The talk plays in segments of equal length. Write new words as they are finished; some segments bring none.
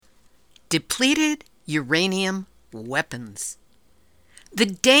Depleted uranium weapons. The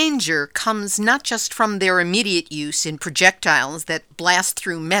danger comes not just from their immediate use in projectiles that blast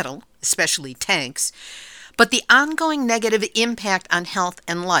through metal, especially tanks, but the ongoing negative impact on health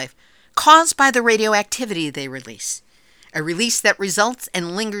and life caused by the radioactivity they release, a release that results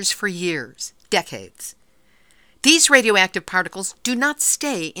and lingers for years, decades. These radioactive particles do not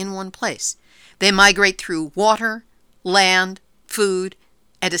stay in one place. They migrate through water, land, food,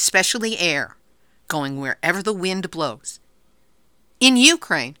 and especially air, going wherever the wind blows. In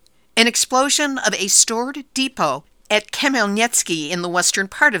Ukraine, an explosion of a stored depot at Khmelnytsky in the western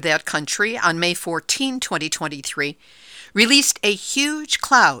part of that country on May 14, 2023, released a huge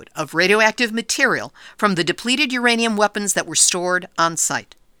cloud of radioactive material from the depleted uranium weapons that were stored on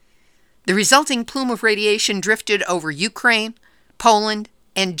site. The resulting plume of radiation drifted over Ukraine, Poland,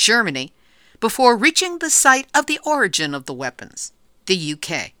 and Germany before reaching the site of the origin of the weapons, the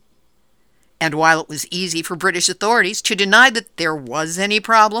UK. And while it was easy for British authorities to deny that there was any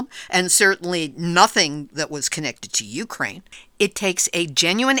problem, and certainly nothing that was connected to Ukraine, it takes a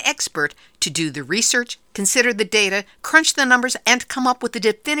genuine expert to do the research, consider the data, crunch the numbers, and come up with a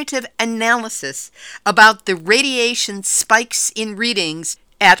definitive analysis about the radiation spikes in readings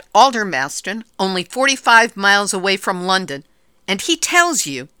at Aldermaston, only 45 miles away from London. And he tells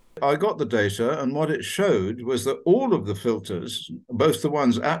you, I got the data, and what it showed was that all of the filters, both the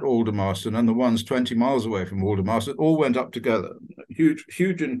ones at Aldermaston and the ones 20 miles away from Aldermaston, all went up together.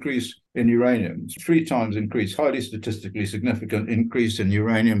 Huge increase in uranium, 3 times increase, highly statistically significant increase in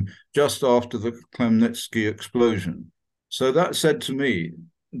uranium just after the Khmelnytsky explosion. So that said to me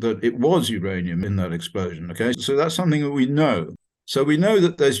that it was uranium in that explosion, okay? So that's something that we know. So we know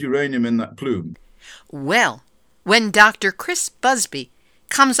that there's uranium in that plume. Well, when Dr. Chris Busby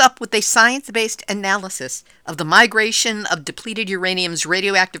comes up with a science-based analysis of the migration of depleted uranium's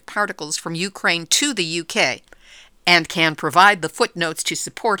radioactive particles from Ukraine to the UK, and can provide the footnotes to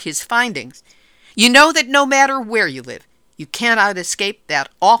support his findings, you know that no matter where you live, you cannot escape that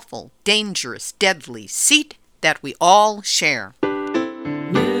awful, dangerous, deadly seat that we all share.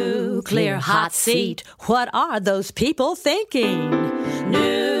 Nuclear hot seat, what are those people thinking?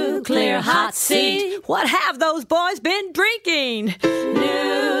 Nuclear hot seat, what have those boys been drinking?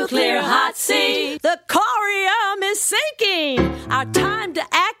 Nuclear hot seat, the corium is sinking. Our time to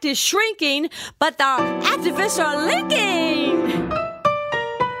act is shrinking, but our activists are linking.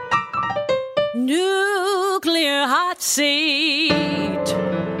 Nuclear hot seat,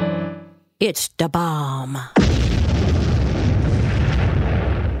 it's the bomb.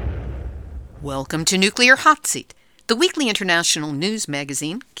 Welcome to Nuclear Hot Seat, the weekly international news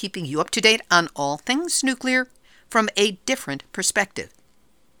magazine keeping you up to date on all things nuclear from a different perspective.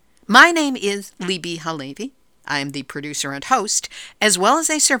 My name is Libby Halevi. I am the producer and host, as well as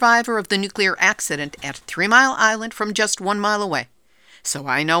a survivor of the nuclear accident at 3 Mile Island from just 1 mile away. So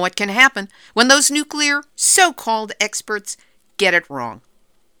I know what can happen when those nuclear so-called experts get it wrong.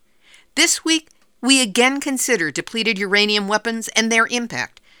 This week, we again consider depleted uranium weapons and their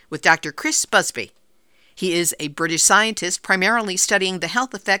impact with Dr. Chris Busby. He is a British scientist primarily studying the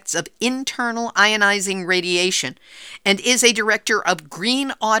health effects of internal ionizing radiation and is a director of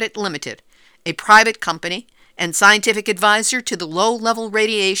Green Audit Limited, a private company and scientific advisor to the Low-Level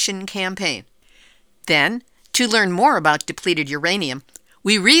Radiation Campaign. Then, to learn more about depleted uranium,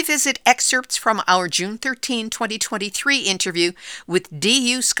 we revisit excerpts from our June 13, 2023 interview with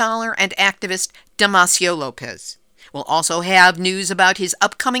DU scholar and activist Damacio Lopez. We'll also have news about his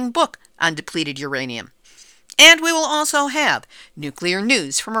upcoming book on depleted uranium. And we will also have nuclear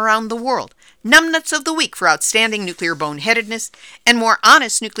news from around the world, numbnuts of the week for outstanding nuclear boneheadedness, and more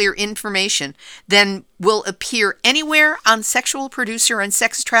honest nuclear information than will appear anywhere on sexual producer and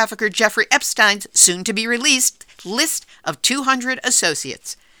sex trafficker Jeffrey Epstein's soon-to-be-released list of 200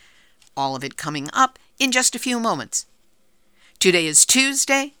 associates. All of it coming up in just a few moments. Today is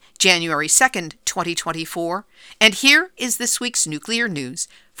Tuesday, January 2nd, 2024, and here is this week's nuclear news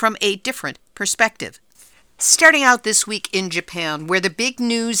from a different perspective. Starting out this week in Japan, where the big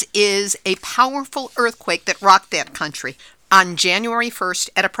news is a powerful earthquake that rocked that country on January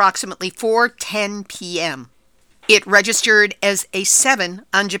 1st at approximately 4:10 p.m. It registered as a 7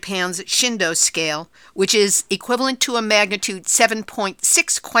 on Japan's Shindo scale, which is equivalent to a magnitude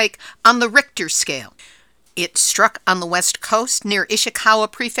 7.6 quake on the Richter scale. It struck on the west coast near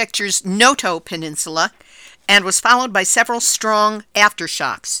Ishikawa Prefecture's Noto Peninsula and was followed by several strong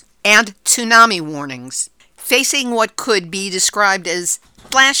aftershocks and tsunami warnings, facing what could be described as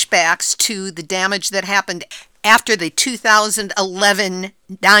flashbacks to the damage that happened after the 2011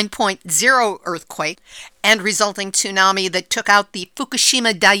 9.0 earthquake and resulting tsunami that took out the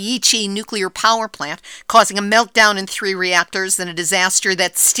Fukushima Daiichi nuclear power plant, causing a meltdown in 3 reactors and a disaster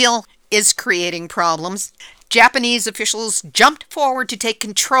that still is creating problems, Japanese officials jumped forward to take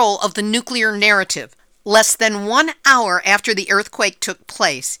control of the nuclear narrative. Less than 1 hour after the earthquake took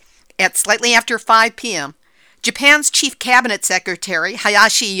place, at slightly after 5 p.m., Japan's Chief Cabinet Secretary,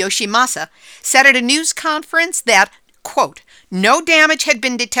 Hayashi Yoshimasa, said at a news conference that, quote, no damage had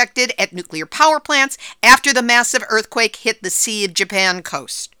been detected at nuclear power plants after the massive earthquake hit the Sea of Japan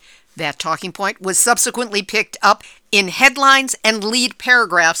coast. That talking point was subsequently picked up in headlines and lead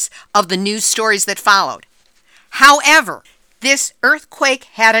paragraphs of the news stories that followed. However, this earthquake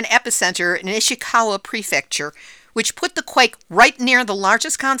had an epicenter in Ishikawa Prefecture, which put the quake right near the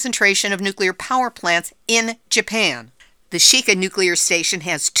largest concentration of nuclear power plants in Japan. The Shika nuclear station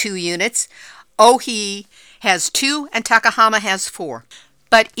has 2 units, Ohii has 2, and Takahama has 4.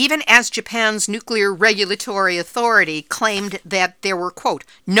 But even as Japan's Nuclear Regulatory Authority claimed that there were, quote,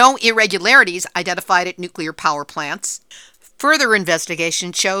 no irregularities identified at nuclear power plants, further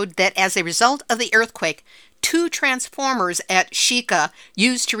investigation showed that as a result of the earthquake, 2 transformers at Shika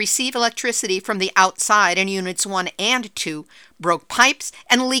used to receive electricity from the outside in Units 1 and 2 broke pipes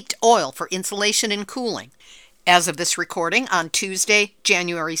and leaked oil for insulation and cooling. As of this recording, on Tuesday,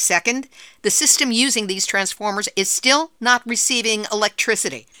 January 2nd, the system using these transformers is still not receiving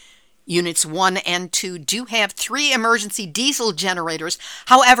electricity. Units 1 and 2 do have 3 emergency diesel generators.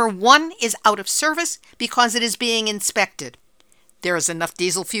 However, one is out of service because it is being inspected. There is enough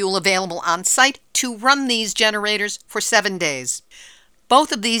diesel fuel available on site to run these generators for 7 days.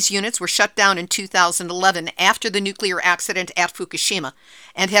 Both of these units were shut down in 2011 after the nuclear accident at Fukushima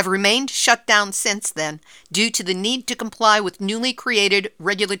and have remained shut down since then due to the need to comply with newly created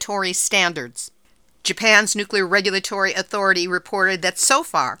regulatory standards. Japan's Nuclear Regulatory Authority reported that so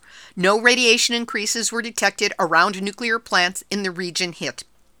far, no radiation increases were detected around nuclear plants in the region hit.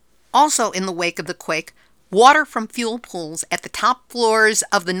 Also in the wake of the quake, water from fuel pools at the top floors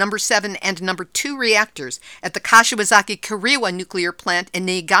of the number 7 and number 2 reactors at the Kashiwazaki-Kariwa nuclear plant in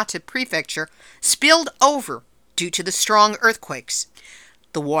Niigata Prefecture spilled over due to the strong earthquakes.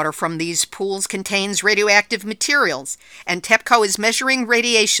 The water from these pools contains radioactive materials, and TEPCO is measuring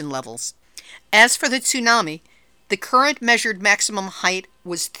radiation levels. As for the tsunami, the current measured maximum height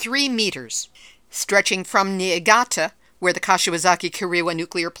was 3 meters, stretching from Niigata, where the Kashiwazaki-Kariwa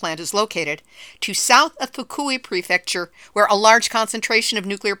nuclear plant is located, to south of Fukui Prefecture, where a large concentration of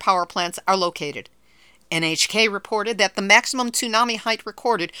nuclear power plants are located. NHK reported that the maximum tsunami height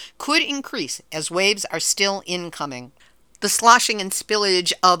recorded could increase as waves are still incoming. The sloshing and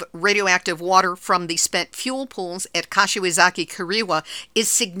spillage of radioactive water from the spent fuel pools at Kashiwazaki-Kariwa is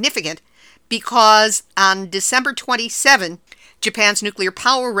significant because on December 27, Japan's nuclear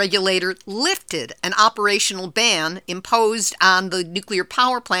power regulator lifted an operational ban imposed on the nuclear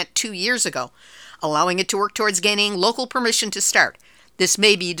power plant 2 years ago, allowing it to work towards gaining local permission to start. This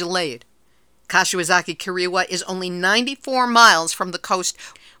may be delayed. Kashiwazaki-Kariwa is only 94 miles from the coast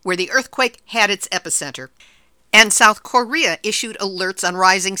where the earthquake had its epicenter. And South Korea issued alerts on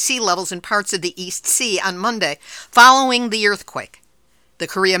rising sea levels in parts of the East Sea on Monday following the earthquake. The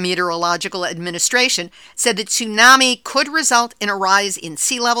Korea Meteorological Administration said that tsunami could result in a rise in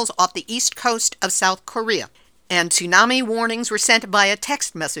sea levels off the east coast of South Korea, and tsunami warnings were sent via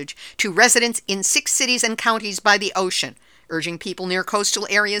text message to residents in 6 cities and counties by the ocean, urging people near coastal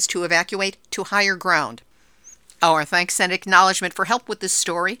areas to evacuate to higher ground. Our thanks and acknowledgement for help with this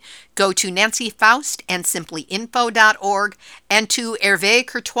story go to Nancy Faust and simplyinfo.org, and to Hervé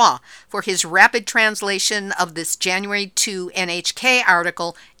Courtois for his rapid translation of this January 2 NHK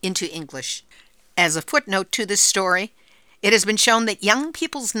article into English. As a footnote to this story, it has been shown that young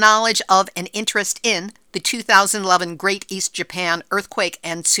people's knowledge of and interest in the 2011 Great East Japan earthquake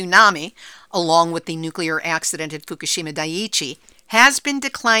and tsunami, along with the nuclear accident at Fukushima Daiichi, has been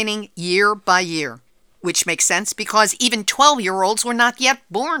declining year by year. Which makes sense because even 12-year-olds were not yet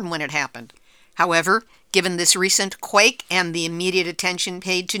born when it happened. However, given this recent quake and the immediate attention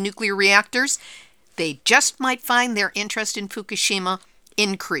paid to nuclear reactors, they just might find their interest in Fukushima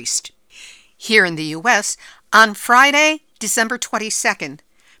increased. Here in the U.S., on Friday, December 22nd,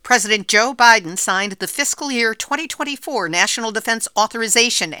 President Joe Biden signed the fiscal year 2024 National Defense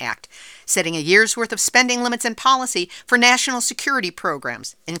Authorization Act, setting a year's worth of spending limits and policy for national security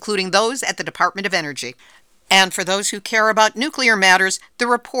programs, including those at the Department of Energy. And for those who care about nuclear matters, the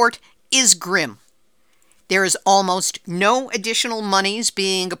report is grim. There is almost no additional monies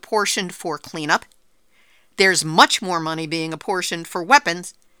being apportioned for cleanup. There's much more money being apportioned for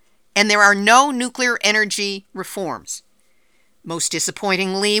weapons, and there are no nuclear energy reforms. Most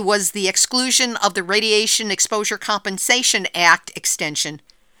disappointingly was the exclusion of the Radiation Exposure Compensation Act extension,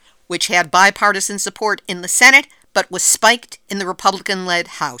 which had bipartisan support in the Senate but was spiked in the Republican-led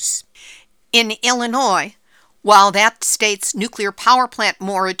House. In Illinois, while that state's nuclear power plant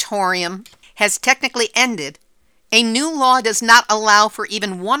moratorium has technically ended, a new law does not allow for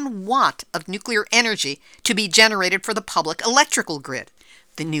even 1 watt of nuclear energy to be generated for the public electrical grid.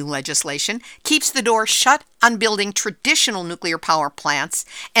 The new legislation keeps the door shut on building traditional nuclear power plants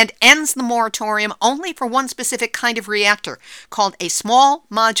and ends the moratorium only for one specific kind of reactor, called a small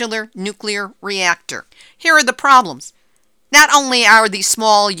modular nuclear reactor. Here are the problems. Not only are these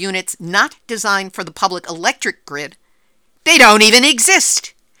small units not designed for the public electric grid, they don't even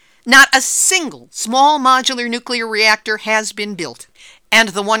exist. Not a single small modular nuclear reactor has been built. And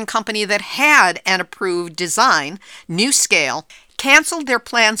the one company that had an approved design, NuScale, canceled their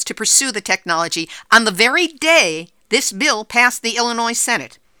plans to pursue the technology on the very day this bill passed the Illinois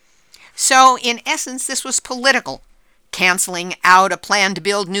Senate. So, in essence, this was political, canceling out a plan to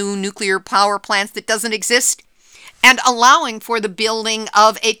build new nuclear power plants that doesn't exist, and allowing for the building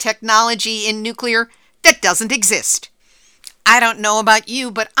of a technology in nuclear that doesn't exist. I don't know about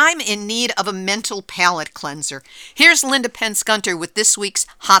you, but I'm in need of a mental palate cleanser. Here's Linda Pentz Gunter with this week's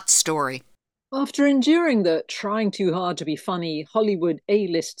Hot Story. After enduring the trying too hard to be funny Hollywood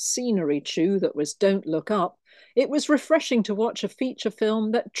A-list scenery chew that was Don't Look Up, it was refreshing to watch a feature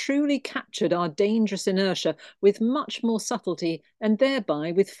film that truly captured our dangerous inertia with much more subtlety and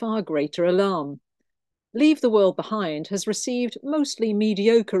thereby with far greater alarm. Leave the World Behind has received mostly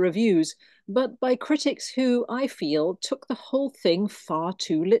mediocre reviews, but by critics who, I feel, took the whole thing far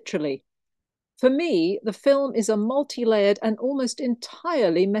too literally. For me, the film is a multi-layered and almost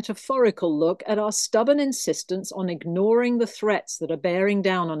entirely metaphorical look at our stubborn insistence on ignoring the threats that are bearing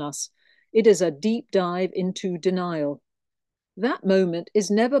down on us. It is a deep dive into denial. That moment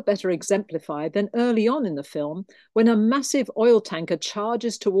is never better exemplified than early on in the film, when a massive oil tanker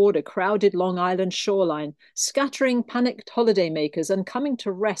charges toward a crowded Long Island shoreline, scattering panicked holidaymakers and coming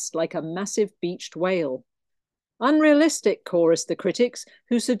to rest like a massive beached whale. Unrealistic, chorused the critics,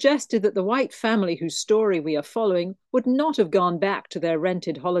 who suggested that the white family whose story we are following would not have gone back to their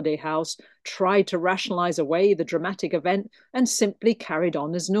rented holiday house, tried to rationalize away the dramatic event, and simply carried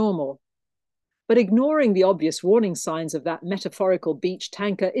on as normal. But ignoring the obvious warning signs of that metaphorical beach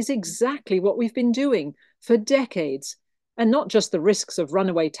tanker is exactly what we've been doing for decades. And not just the risks of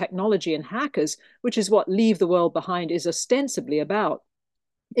runaway technology and hackers, which is what Leave the World Behind is ostensibly about.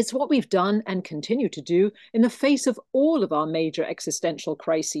 It's what we've done and continue to do in the face of all of our major existential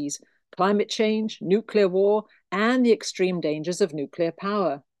crises: climate change, nuclear war, and the extreme dangers of nuclear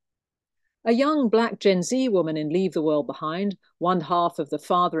power. A young black Gen Z woman in Leave the World Behind, one half of the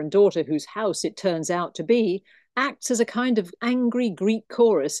father and daughter whose house it turns out to be, acts as a kind of angry Greek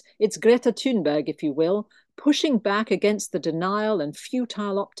chorus. It's Greta Thunberg, if you will, pushing back against the denial and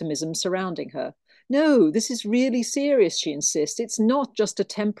futile optimism surrounding her. No, this is really serious, she insists. It's not just a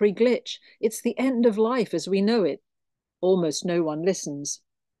temporary glitch. It's the end of life as we know it. Almost no one listens.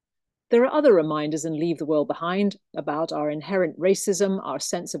 There are other reminders in Leave the World Behind about our inherent racism, our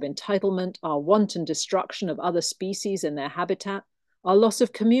sense of entitlement, our wanton destruction of other species and their habitat, our loss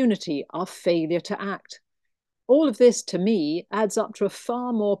of community, our failure to act. All of this, to me, adds up to a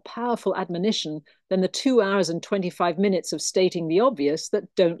far more powerful admonition than the 2 hours and 25 minutes of stating the obvious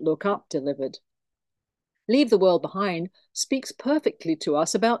that Don't Look Up delivered. Leave the World Behind speaks perfectly to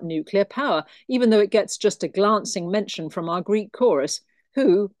us about nuclear power, even though it gets just a glancing mention from our Greek chorus,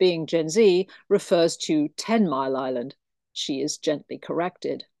 who, being Gen Z, refers to 10 Mile Island. She is gently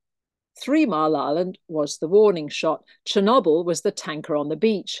corrected. 3 Mile Island was the warning shot. Chernobyl was the tanker on the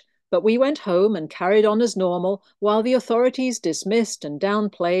beach. But we went home and carried on as normal while the authorities dismissed and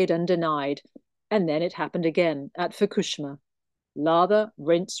downplayed and denied. And then it happened again at Fukushima. Lather,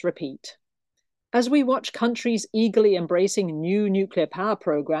 rinse, repeat. As we watch countries eagerly embracing new nuclear power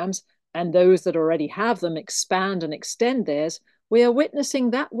programs, and those that already have them expand and extend theirs, we are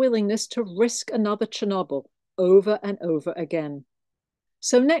witnessing that willingness to risk another Chernobyl over and over again.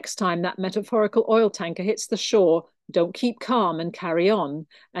 So next time that metaphorical oil tanker hits the shore, don't keep calm and carry on.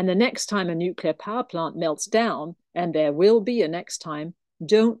 And the next time a nuclear power plant melts down, and there will be a next time,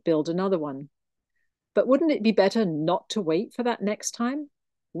 don't build another one. But wouldn't it be better not to wait for that next time?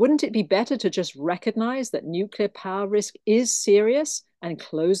 Wouldn't it be better to just recognize that nuclear power risk is serious and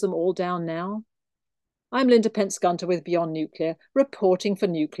close them all down now? I'm Linda Pentz Gunter with Beyond Nuclear, reporting for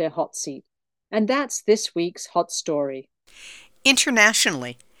Nuclear Hot Seat. And that's this week's Hot Story.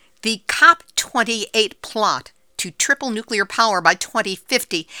 Internationally, the COP28 plot to triple nuclear power by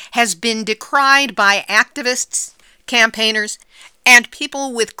 2050 has been decried by activists, campaigners, and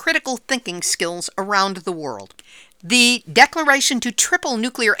people with critical thinking skills around the world. The declaration to triple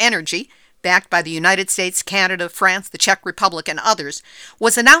nuclear energy, backed by the United States, Canada, France, the Czech Republic, and others,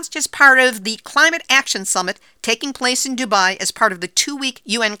 was announced as part of the Climate Action Summit taking place in Dubai as part of the 2-week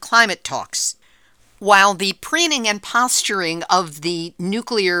UN climate talks. While the preening and posturing of the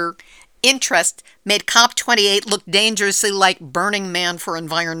nuclear interest made COP28 look dangerously like Burning Man for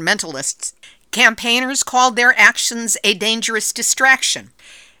environmentalists, campaigners called their actions a dangerous distraction.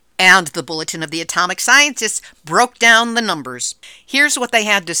 And the Bulletin of the Atomic Scientists broke down the numbers. Here's what they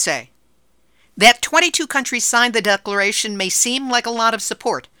had to say. That 22 countries signed the declaration may seem like a lot of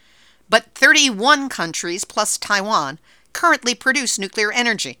support, but 31 countries, plus Taiwan, currently produce nuclear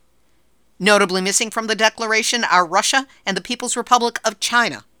energy. Notably missing from the declaration are Russia and the People's Republic of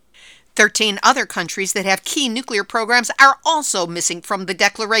China. 13 other countries that have key nuclear programs are also missing from the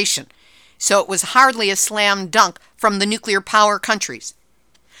declaration, so it was hardly a slam dunk from the nuclear power countries.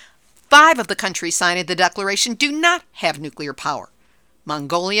 5 of the countries signing the declaration do not have nuclear power: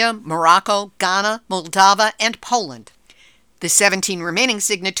 Mongolia, Morocco, Ghana, Moldova, and Poland. The 17 remaining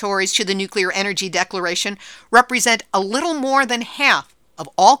signatories to the Nuclear Energy Declaration represent a little more than half of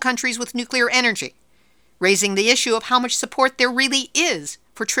all countries with nuclear energy, raising the issue of how much support there really is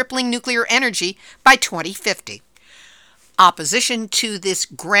for tripling nuclear energy by 2050. Opposition to this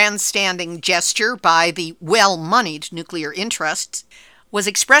grandstanding gesture by the well-moneyed nuclear interests was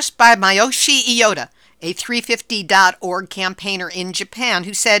expressed by Mayoshi Ioda, a 350.org campaigner in Japan,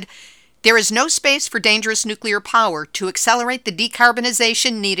 who said, "There is no space for dangerous nuclear power to accelerate the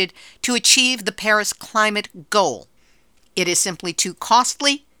decarbonization needed to achieve the Paris climate goal. It is simply too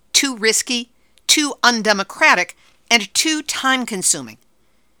costly, too risky, too undemocratic, and too time-consuming.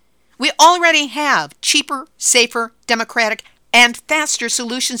 We already have cheaper, safer, democratic, and faster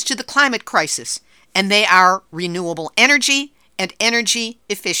solutions to the climate crisis, and they are renewable energy and energy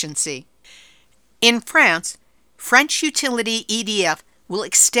efficiency." In France, French utility EDF will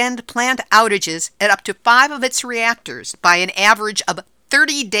extend planned outages at up to 5 of its reactors by an average of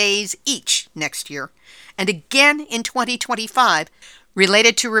 30 days each next year, and again in 2025,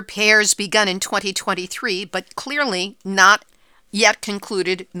 related to repairs begun in 2023, but clearly not yet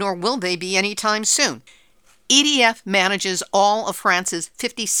concluded, nor will they be anytime soon. EDF manages all of France's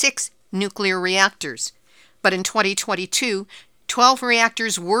 56 nuclear reactors, but in 2022, 12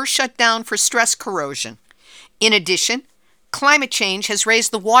 reactors were shut down for stress corrosion. In addition, climate change has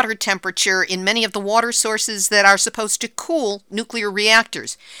raised the water temperature in many of the water sources that are supposed to cool nuclear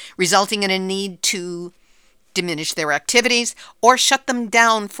reactors, resulting in a need to diminish their activities or shut them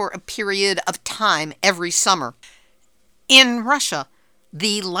down for a period of time every summer. In Russia,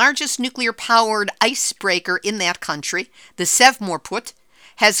 the largest nuclear-powered icebreaker in that country, the Sevmorput,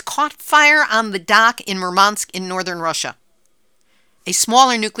 has caught fire on the dock in Murmansk in northern Russia. A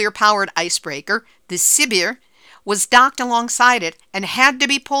smaller nuclear-powered icebreaker, the Sibir, was docked alongside it and had to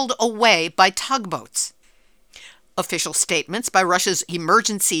be pulled away by tugboats. Official statements by Russia's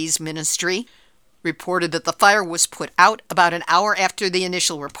Emergencies Ministry reported that the fire was put out about an hour after the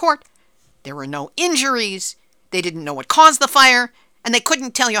initial report. There were no injuries, they didn't know what caused the fire, and they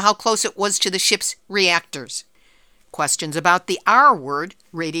couldn't tell you how close it was to the ship's reactors. Questions about the R word,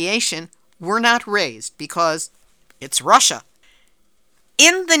 radiation, were not raised because it's Russia.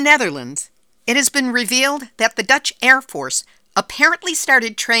 In the Netherlands, it has been revealed that the Dutch Air Force apparently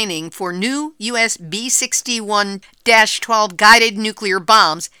started training for new U.S. B-61-12 guided nuclear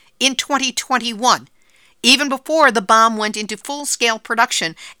bombs in 2021, even before the bomb went into full-scale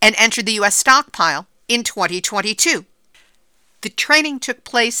production and entered the U.S. stockpile in 2022. The training took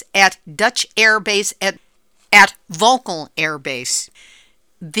place at Dutch Air Base at Volkel Air Base.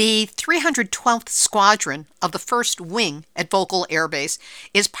 The 312th Squadron of the 1st Wing at Volkel Air Base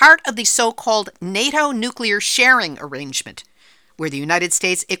is part of the so-called NATO nuclear sharing arrangement, where the United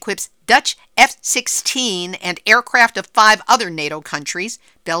States equips Dutch F-16 and aircraft of 5 other NATO countries,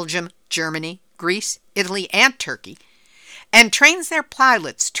 Belgium, Germany, Greece, Italy, and Turkey, and trains their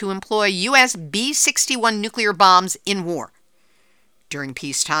pilots to employ U.S. B-61 nuclear bombs in war. During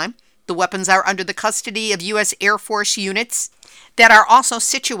peacetime, the weapons are under the custody of U.S. Air Force units that are also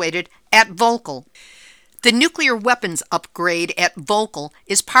situated at Volkel. The nuclear weapons upgrade at Volkel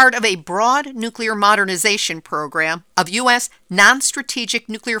is part of a broad nuclear modernization program of U.S. non-strategic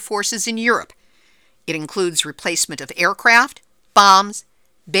nuclear forces in Europe. It includes replacement of aircraft, bombs,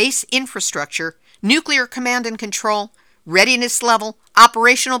 base infrastructure, nuclear command and control, readiness level,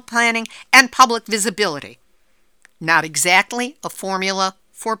 operational planning, and public visibility. Not exactly a formula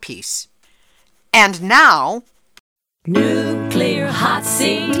for peace. And now, Nuclear hot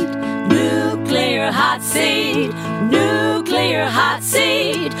seat, nuclear hot seat, nuclear hot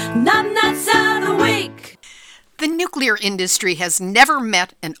seat, numbnuts of the week. The nuclear industry has never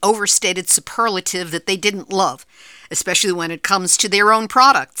met an overstated superlative that they didn't love, especially when it comes to their own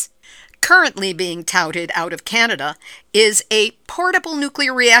products. Currently being touted out of Canada is a portable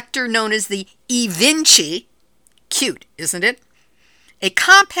nuclear reactor known as the eVinci. Cute, isn't it? A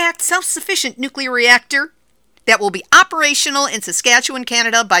compact, self-sufficient nuclear reactor that will be operational in Saskatchewan,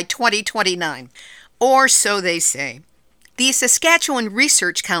 Canada by 2029. Or so they say. The Saskatchewan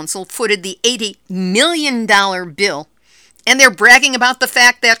Research Council footed the $80 million bill, and they're bragging about the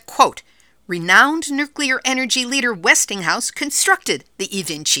fact that, quote, renowned nuclear energy leader Westinghouse constructed the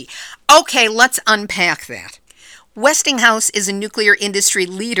eVinci. Okay, let's unpack that. Westinghouse is a nuclear industry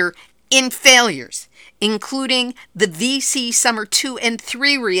leader in failures, including the VC Summer 2 and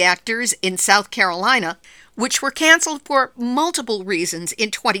 3 reactors in South Carolina, which were canceled for multiple reasons in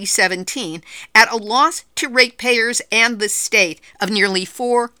 2017 at a loss to ratepayers and the state of nearly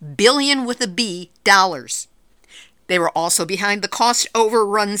 $4 billion with a B dollars. They were also behind the cost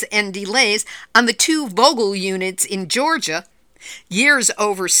overruns and delays on the 2 Vogtle units in Georgia, years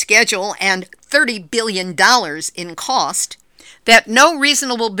over schedule and $30 billion in cost, that no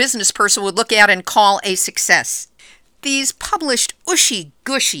reasonable business person would look at and call a success. These published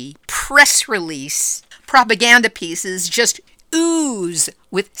ushy-gushy press release propaganda pieces just ooze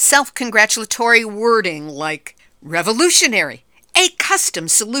with self-congratulatory wording like revolutionary, a custom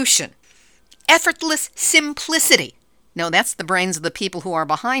solution, effortless simplicity. No, that's the brains of the people who are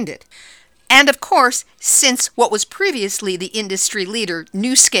behind it. And of course, since what was previously the industry leader,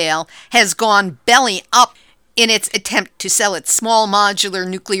 NuScale, has gone belly up in its attempt to sell its small modular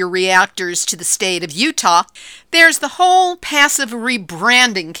nuclear reactors to the state of Utah, there's the whole passive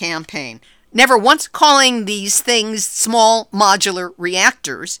rebranding campaign, never once calling these things small modular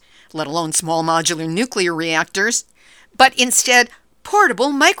reactors, let alone small modular nuclear reactors, but instead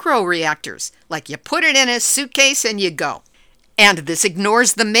portable microreactors, like you put it in a suitcase and you go. And this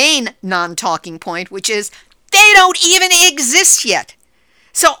ignores the main non-talking point, which is they don't even exist yet.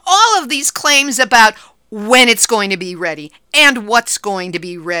 So all of these claims about when it's going to be ready, and what's going to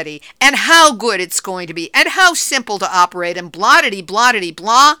be ready, and how good it's going to be, and how simple to operate, and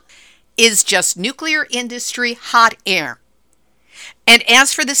blah-de-blah is just nuclear industry hot air. And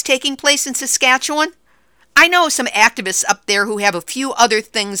as for this taking place in Saskatchewan, I know some activists up there who have a few other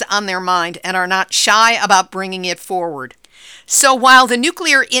things on their mind and are not shy about bringing it forward. So while the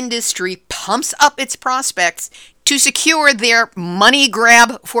nuclear industry pumps up its prospects to secure their money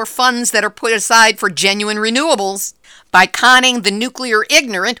grab for funds that are put aside for genuine renewables by conning the nuclear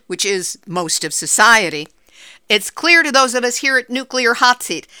ignorant, which is most of society, it's clear to those of us here at Nuclear Hot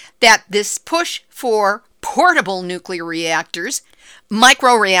Seat that this push for portable nuclear reactors,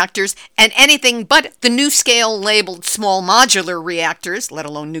 microreactors, and anything but the NuScale labeled small modular reactors, let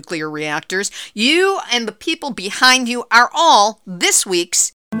alone nuclear reactors, you and the people behind you are all this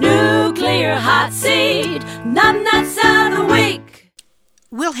week's Nuclear hot seat, numbnuts of the week.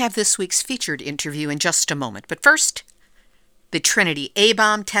 We'll have this week's featured interview in just a moment, but first, the Trinity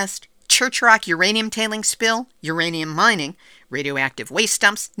A-bomb test, Church Rock uranium tailing spill, uranium mining, radioactive waste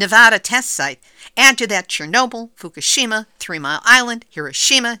dumps, Nevada test site, add to that Chernobyl, Fukushima, 3 Mile Island,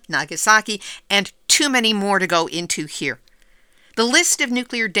 Hiroshima, Nagasaki, and too many more to go into here. The list of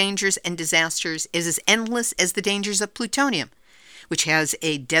nuclear dangers and disasters is as endless as the dangers of plutonium, which has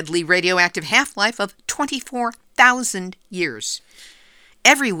a deadly radioactive half-life of 24,000 years.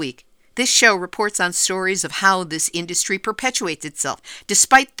 Every week, this show reports on stories of how this industry perpetuates itself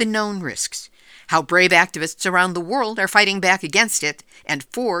despite the known risks, how brave activists around the world are fighting back against it and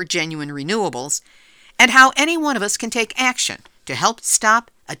for genuine renewables, and how any one of us can take action to help stop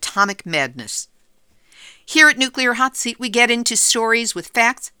atomic madness. Here at Nuclear Hot Seat, we get into stories with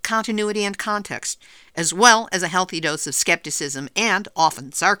facts, continuity, and context, as well as a healthy dose of skepticism and,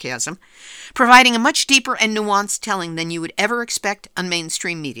 often, sarcasm, providing a much deeper and nuanced telling than you would ever expect on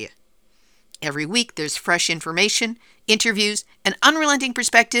mainstream media. Every week, there's fresh information, interviews, an unrelenting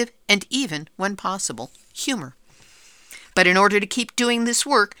perspective, and even, when possible, humor. But in order to keep doing this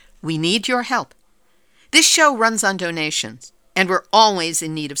work, we need your help. This show runs on donations, and we're always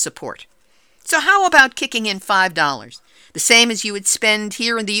in need of support. So how about kicking in $5, the same as you would spend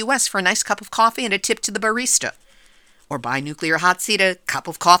here in the U.S. for a nice cup of coffee and a tip to the barista? Or buy Nuclear Hot Seat a cup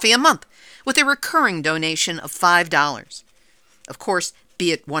of coffee a month with a recurring donation of $5. Of course,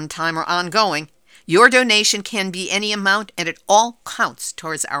 be it one time or ongoing, your donation can be any amount and it all counts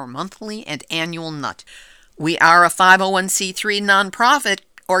towards our monthly and annual nut. We are a 501c3 nonprofit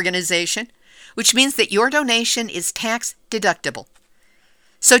organization, which means that your donation is tax deductible.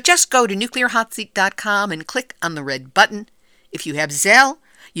 So just go to nuclearhotseat.com and click on the red button. If you have Zelle,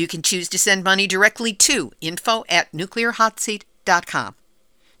 you can choose to send money directly to info@nuclearhotseat.com.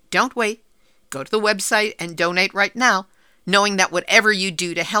 Don't wait. Go to the website and donate right now, knowing that whatever you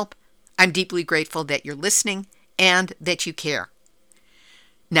do to help, I'm deeply grateful that you're listening and that you care.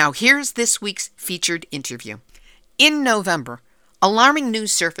 Now here's this week's featured interview. In November, alarming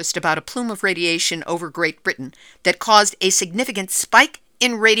news surfaced about a plume of radiation over Great Britain that caused a significant spike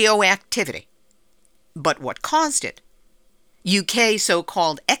in radioactivity. But what caused it? UK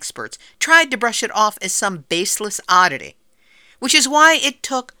so-called experts tried to brush it off as some baseless oddity, which is why it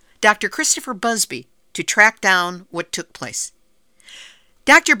took Dr. Christopher Busby to track down what took place.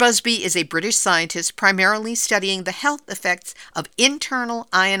 Dr. Busby is a British scientist primarily studying the health effects of internal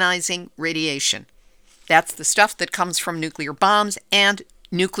ionizing radiation. That's the stuff that comes from nuclear bombs and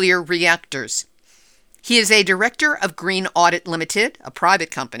nuclear reactors. He is a director of Green Audit Limited, a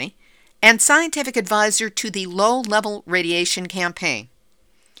private company, and scientific advisor to the Low-Level Radiation Campaign.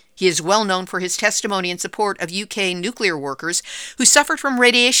 He is well known for his testimony in support of UK nuclear workers who suffered from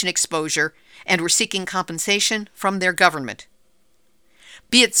radiation exposure and were seeking compensation from their government.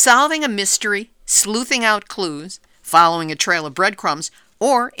 Be it solving a mystery, sleuthing out clues, following a trail of breadcrumbs,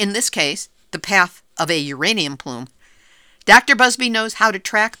 or, in this case, the path of a uranium plume, Dr. Busby knows how to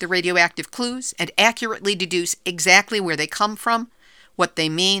track the radioactive clues and accurately deduce exactly where they come from, what they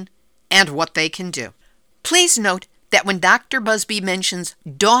mean, and what they can do. Please note that when Dr. Busby mentions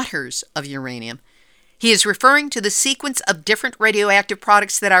daughters of uranium, he is referring to the sequence of different radioactive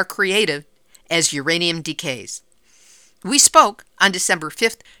products that are created as uranium decays. We spoke on December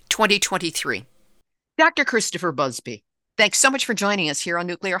 5th, 2023. Dr. Christopher Busby, thanks so much for joining us here on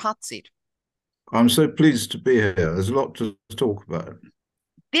Nuclear Hot Seat. I'm so pleased to be here. There's a lot to talk about.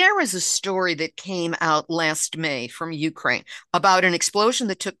 There was a story that came out last May from Ukraine about an explosion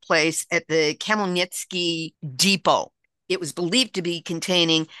that took place at the Khmelnytsky depot. It was believed to be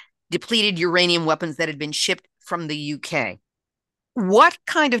containing depleted uranium weapons that had been shipped from the UK. What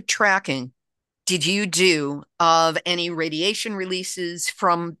kind of tracking did you do of any radiation releases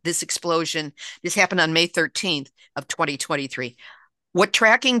from this explosion? This happened on May 13th of 2023. What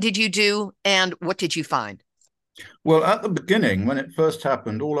tracking did you do and what did you find? Well, at the beginning, when it first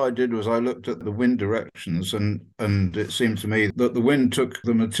happened, all I did was I looked at the wind directions and it seemed to me that the wind took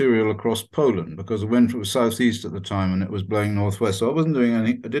the material across Poland because the wind was southeast at the time and it was blowing northwest. So I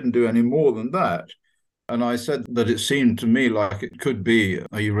didn't do any more than that. And I said that it seemed to me like it could be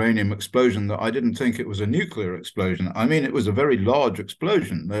a uranium explosion, that I didn't think it was a nuclear explosion. I mean, it was a very large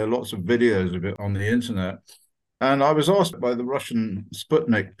explosion. There are lots of videos of it on the internet. And I was asked by the Russian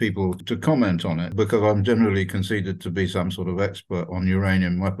Sputnik people to comment on it because I'm generally considered to be some sort of expert on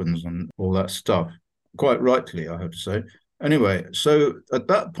uranium weapons and all that stuff. Quite rightly, I have to say. Anyway, so at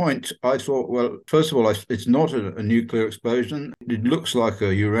that point, I thought, well, first of all, it's not a nuclear explosion. It looks like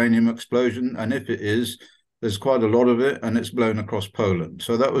a uranium explosion. And if it is, there's quite a lot of it and it's blown across Poland.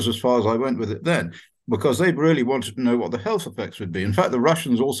 So that was as far as I went with it then, because they really wanted to know what the health effects would be. In fact, the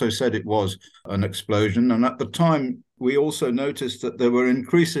Russians also said it was an explosion. And at the time, we also noticed that there were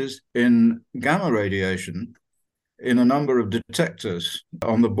increases in gamma radiation in a number of detectors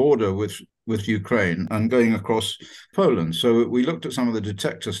on the border with Ukraine and going across Poland. So we looked at some of the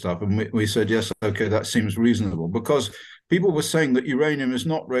detector stuff and we said, yes, okay, that seems reasonable, because people were saying that uranium is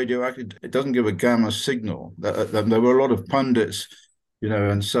not radioactive. It doesn't give a gamma signal. There were a lot of pundits,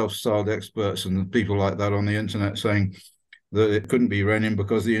 and self-styled experts and people like that on the internet saying that it couldn't be uranium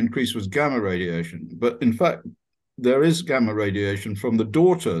because the increase was gamma radiation. But in fact, there is gamma radiation from the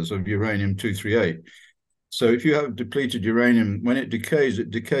daughters of uranium-238. So if you have depleted uranium, when it decays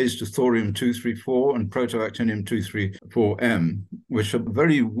to thorium-234 and protoactinium-234M, which are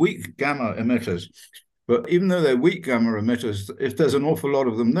very weak gamma emitters. But even though they're weak gamma emitters, if there's an awful lot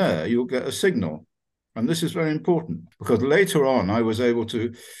of them there, you'll get a signal. And this is very important because later on I was able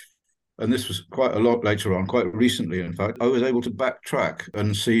to, and this was quite a lot later on, quite recently in fact, I was able to backtrack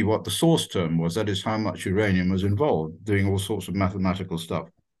and see what the source term was, that is how much uranium was involved, doing all sorts of mathematical stuff.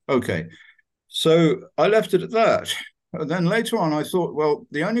 Okay, so I left it at that. And then later on I thought, well,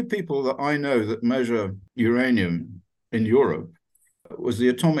 the only people that I know that measure uranium in Europe was the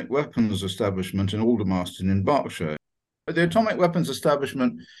Atomic Weapons Establishment in Aldermaston in Berkshire. The Atomic Weapons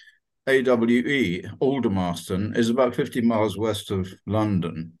Establishment, AWE, Aldermaston, is about 50 miles west of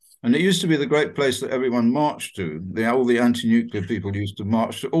London. And it used to be the great place that everyone marched to. All the anti-nuclear people used to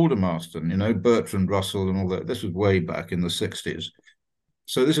march to Aldermaston, Bertrand Russell and all that. This was way back in the 60s.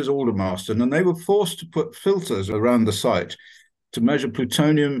 So this is Aldermaston. And they were forced to put filters around the site to measure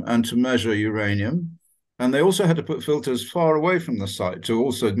plutonium and to measure uranium. And they also had to put filters far away from the site to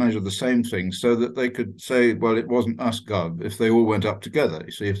also measure the same thing so that they could say, well, it wasn't us, Gov, if they all went up together.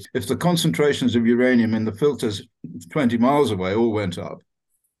 You see, if the concentrations of uranium in the filters 20 miles away all went up,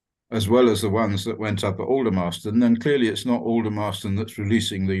 as well as the ones that went up at Aldermaston, then clearly it's not Aldermaston that's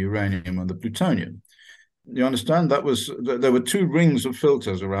releasing the uranium and the plutonium. You understand? There were 2 rings of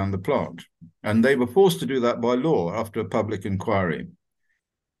filters around the plant, and they were forced to do that by law after a public inquiry.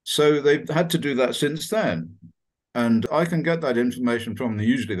 So they've had to do that since then. And I can get that information from them.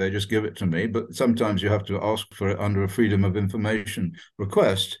 Usually they just give it to me, but sometimes you have to ask for it under a Freedom of Information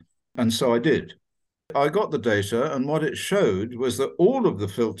request. And so I did. I got the data, and what it showed was that all of the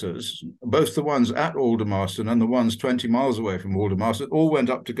filters, both the ones at Aldermaston and the ones 20 miles away from Aldermaston, all went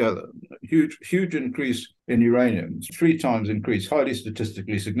up together. Huge increase in uranium, 3 times increase, highly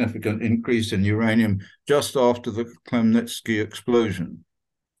statistically significant increase in uranium just after the Khmelnytsky explosion.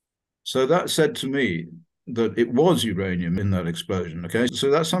 So that said to me that it was uranium in that explosion, okay?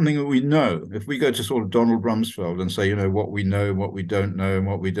 So that's something that we know. If we go to sort of Donald Rumsfeld and say, you know, what we know, what we don't know, and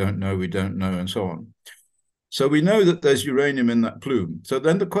what we don't know, we don't know, and so on. So we know that there's uranium in that plume. So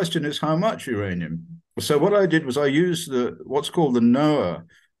then the question is, how much uranium? So what I did was I used what's called the NOAA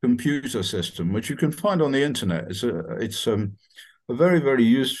computer system, which you can find on the internet. It's a very, very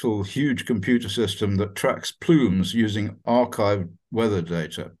useful, huge computer system that tracks plumes using archived weather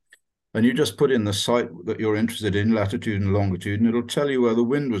data. And you just put in the site that you're interested in, latitude and longitude, and it'll tell you where the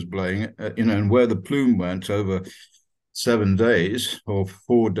wind was blowing, and where the plume went over 7 days or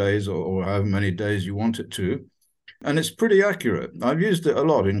 4 days or however many days you want it to. And it's pretty accurate. I've used it a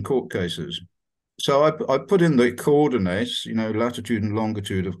lot in court cases. So I put in the coordinates, latitude and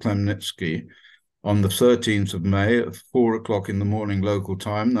longitude of Khmelnytsky on the 13th of May at 4 o'clock in the morning local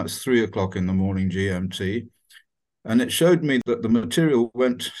time. That's 3 o'clock in the morning GMT. And it showed me that the material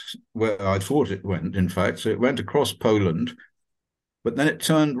went where I thought it went, in fact. So it went across Poland, but then it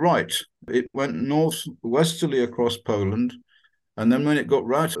turned right. It went northwesterly across Poland. And then when it got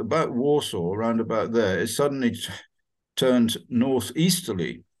right about Warsaw, around about there, it suddenly turned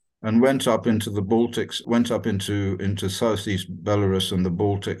northeasterly and went up into the Baltics, went up into southeast Belarus and the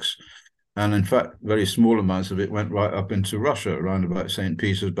Baltics. And in fact, very small amounts of it went right up into Russia, around about St.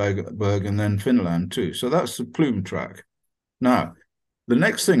 Petersburg, and then Finland too. So that's the plume track. Now, the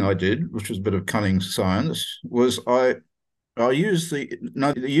next thing I did, which was a bit of cunning science, was I used the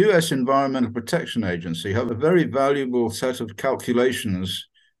US Environmental Protection Agency have a very valuable set of calculations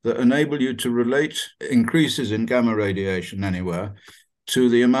that enable you to relate increases in gamma radiation anywhere to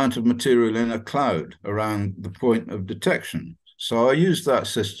the amount of material in a cloud around the point of detection. So I used that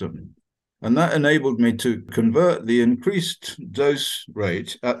system. And that enabled me to convert the increased dose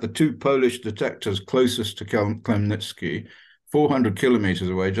rate at the 2 Polish detectors closest to Khmelnytsky, 400 kilometers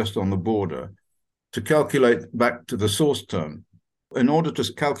away, just on the border, to calculate back to the source term. In order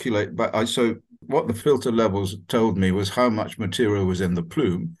to calculate back, so what the filter levels told me was how much material was in the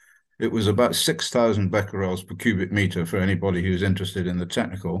plume. It was about 6,000 becquerels per cubic meter for anybody who's interested in the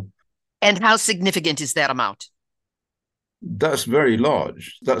technical. And how significant is that amount? That's very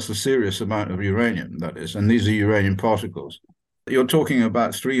large. That's a serious amount of uranium, that is. And these are uranium particles. You're talking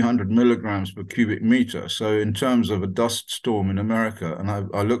about 300 milligrams per cubic meter. So in terms of a dust storm in America, and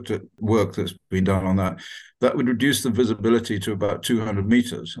I looked at work that's been done on that, that would reduce the visibility to about 200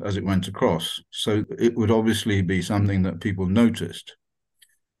 meters as it went across. So it would obviously be something that people noticed.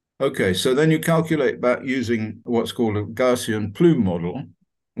 Okay, so then you calculate back using what's called a Gaussian plume model,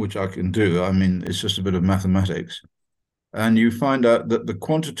 which I can do. I mean, it's just a bit of mathematics. And you find out that the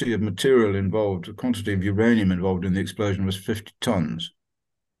quantity of material involved, the quantity of uranium involved in the explosion was 50 tons.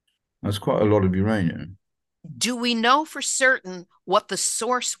 That's quite a lot of uranium. Do we know for certain what the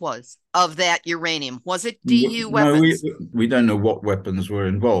source was of that uranium? Was it DU weapons? No, we don't know what weapons were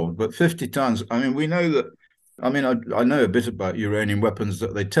involved, but 50 tons, I mean, we know that, I mean, I know a bit about uranium weapons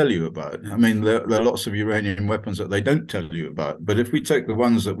that they tell you about. I mean, there are lots of uranium weapons that they don't tell you about. But if we take the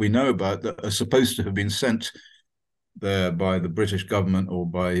ones that we know about that are supposed to have been sent there by the British government or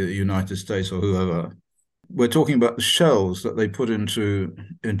by the United States or whoever, we're talking about the shells that they put into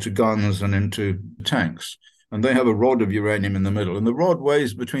guns and into tanks. And they have a rod of uranium in the middle. And the rod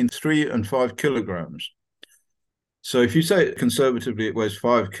weighs between 3 and 5 kilograms. So if you say conservatively it weighs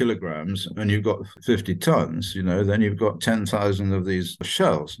 5 kilograms and you've got 50 tons, then you've got 10,000 of these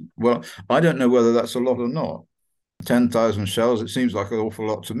shells. Well, I don't know whether that's a lot or not. 10,000 shells, it seems like an awful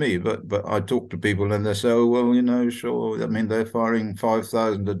lot to me, but I talk to people and they say, oh, well, sure. I mean, they're firing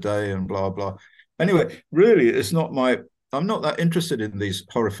 5,000 a day and blah, blah. Anyway, really, it's not my I'm not that interested in these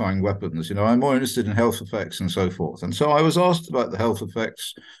horrifying weapons. I'm more interested in health effects and so forth. And so I was asked about the health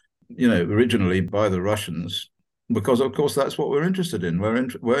effects, originally by the Russians, because of course that's what we're interested in.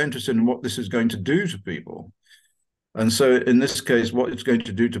 We're interested in what this is going to do to people. And so in this case, what it's going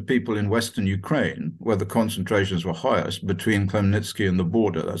to do to people in Western Ukraine, where the concentrations were highest, between Khmelnytsky and the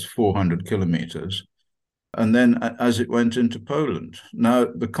border, that's 400 kilometers. And then as it went into Poland. Now,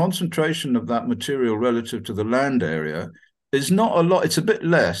 the concentration of that material relative to the land area is not a lot. It's a bit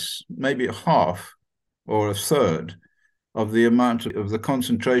less, maybe a half or a third of the amount of the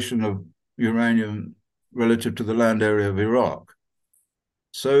concentration of uranium relative to the land area of Iraq.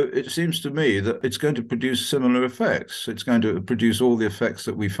 So it seems to me that it's going to produce similar effects. It's going to produce all the effects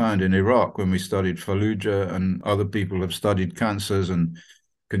that we found in Iraq when we studied Fallujah, and other people have studied cancers and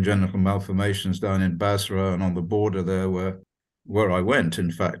congenital malformations down in Basra and on the border there where I went,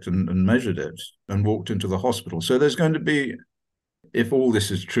 in fact, and measured it and walked into the hospital. So there's going to be, if all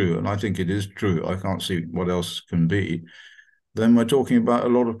this is true, and I think it is true, I can't see what else can be, then we're talking about a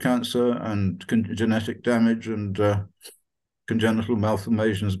lot of cancer and genetic damage and congenital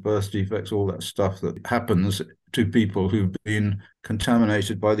malformations, birth defects, all that stuff that happens to people who've been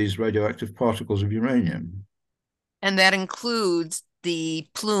contaminated by these radioactive particles of uranium. And that includes the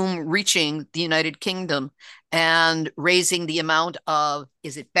plume reaching the United Kingdom and raising the amount of,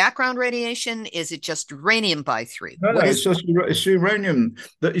 is it background radiation? Is it just uranium by 3? No, it's uranium.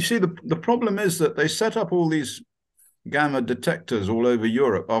 That you see, the problem is that they set up all these gamma detectors all over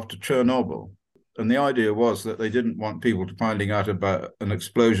Europe after Chernobyl. And the idea was that they didn't want people finding out about an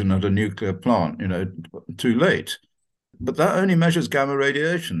explosion at a nuclear plant, too late. But that only measures gamma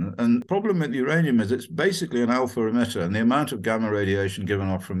radiation. And the problem with uranium is it's basically an alpha emitter, and the amount of gamma radiation given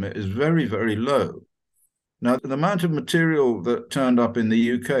off from it is very, very low. Now, the amount of material that turned up in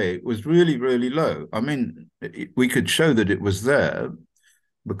the UK was really, really low. I mean, we could show that it was there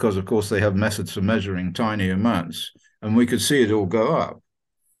because, of course, they have methods for measuring tiny amounts, and we could see it all go up.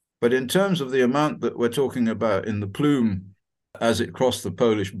 But in terms of the amount that we're talking about in the plume as it crossed the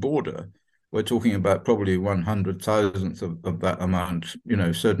Polish border, we're talking about probably 100,000th of that amount,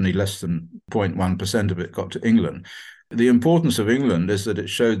 certainly less than 0.1% of it got to England. The importance of England is that it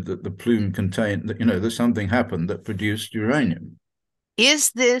showed that the plume contained, that something happened that produced uranium.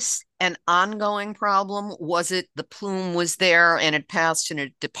 Is this an ongoing problem? Was it the plume was there and it passed and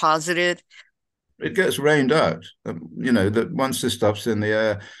it deposited? It gets rained out. That once this stuff's in the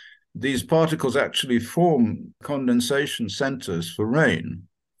air, these particles actually form condensation centers for rain.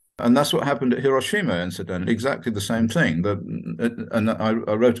 And that's what happened at Hiroshima, incidentally, exactly the same thing. And I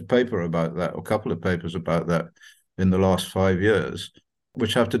wrote a paper about that, or a couple of papers about that in the last 5 years,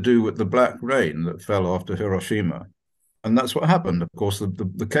 which have to do with the black rain that fell after Hiroshima. And that's what happened. Of course,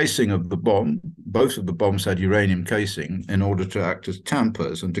 the casing of the bomb, both of the bombs had uranium casing in order to act as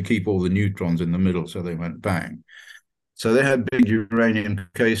tampers and to keep all the neutrons in the middle so they went bang. So they had big uranium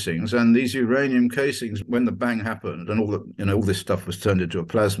casings, and these uranium casings, when the bang happened and all this stuff was turned into a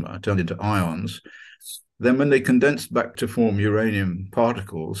plasma, turned into ions, then when they condensed back to form uranium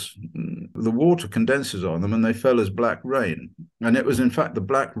particles, the water condenses on them and they fell as black rain. And it was in fact the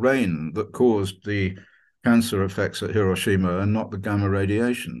black rain that caused the cancer effects at Hiroshima and not the gamma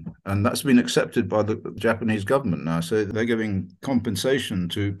radiation. And that's been accepted by the Japanese government now. So they're giving compensation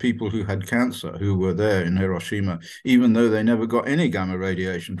to people who had cancer who were there in Hiroshima, even though they never got any gamma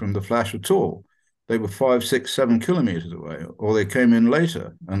radiation from the flash at all. They were 5, 6, 7 kilometers away, or they came in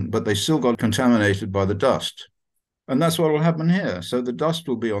later, but they still got contaminated by the dust. And that's what will happen here. So the dust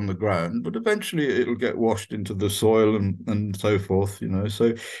will be on the ground, but eventually it'll get washed into the soil and so forth,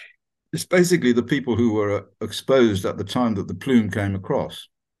 So it's basically the people who were exposed at the time that the plume came across.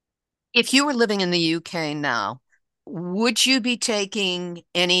 If you were living in the UK now, would you be taking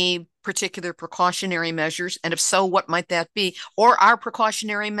any particular precautionary measures? And if so, what might that be? Or are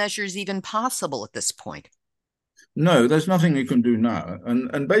precautionary measures even possible at this point? No, there's nothing you can do now.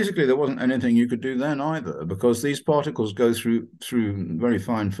 And basically there wasn't anything you could do then either, because these particles go through very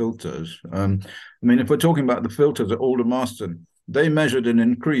fine filters. If we're talking about the filters at Aldermaston, they measured an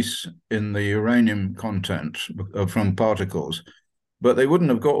increase in the uranium content from particles, but they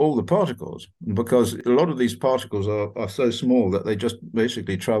wouldn't have got all the particles because a lot of these particles are so small that they just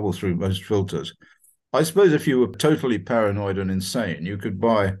basically travel through most filters. I suppose if you were totally paranoid and insane, you could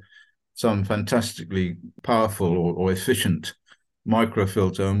buy some fantastically powerful or efficient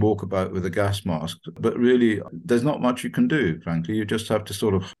microfilter and walk about with a gas mask. But really, there's not much you can do, frankly. You just have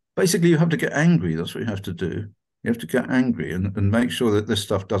to you have to get angry. That's what you have to do. You have to get angry and make sure that this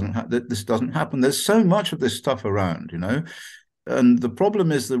stuff doesn't happen. There's so much of this stuff around, And the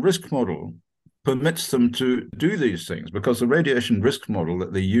problem is the risk model permits them to do these things, because the radiation risk model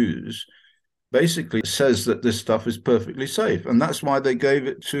that they use basically says that this stuff is perfectly safe. And that's why they gave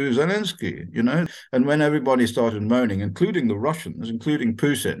it to Zelensky, And when everybody started moaning, including the Russians, including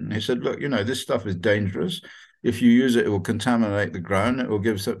Putin, he said, look, this stuff is dangerous. If you use it, it will contaminate the ground. It will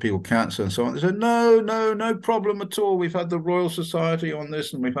give people cancer and so on. They said, no problem at all. We've had the Royal Society on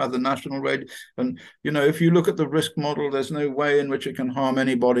this, and we've had the National Radio. And, if you look at the risk model, there's no way in which it can harm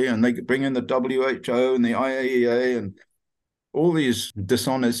anybody. And they bring in the WHO and the IAEA and all these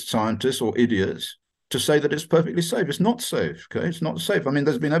dishonest scientists or idiots to say that it's perfectly safe. It's not safe, okay? It's not safe. I mean,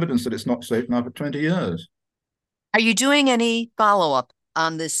 there's been evidence that it's not safe now for 20 years. Are you doing any follow-up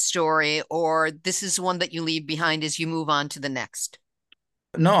on this story, or this is one that you leave behind as you move on to the next?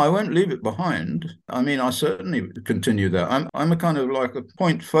 No, I won't leave it behind. I mean, I certainly continue that. I'm a kind of like a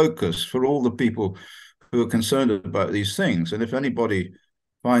point focus for all the people who are concerned about these things. And if anybody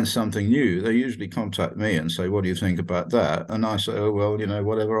finds something new, they usually contact me and say, what do you think about that? And I say, oh, well,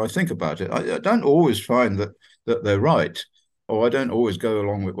 whatever I think about it. I don't always find that they're right, or I don't always go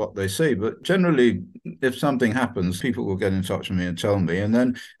along with what they say. But generally, if something happens, people will get in touch with me and tell me. And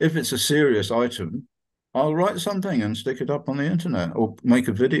then if it's a serious item, I'll write something and stick it up on the internet or make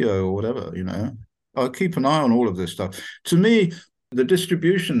a video or whatever, I'll keep an eye on all of this stuff. To me, the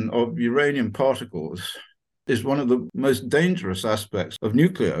distribution of uranium particles is one of the most dangerous aspects of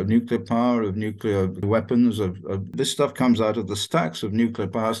nuclear power, of nuclear weapons. Of this stuff comes out of the stacks of nuclear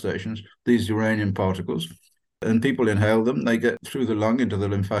power stations, these uranium particles, and people inhale them. They get through the lung into the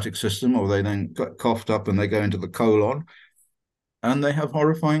lymphatic system, or they then get coughed up and they go into the colon. And they have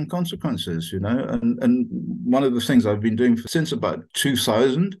horrifying consequences, And one of the things I've been doing since about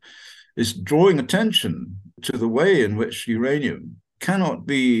 2000 is drawing attention to the way in which uranium cannot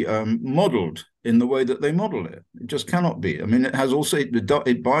be modeled in the way that they model it. It just cannot be. I mean, it has also,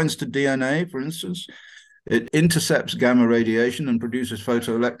 it binds to DNA, for instance. It intercepts gamma radiation and produces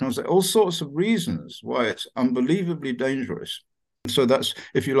photoelectrons. There are all sorts of reasons why it's unbelievably dangerous. So that's,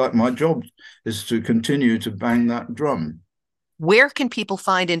 if you like, my job is to continue to bang that drum. Where can people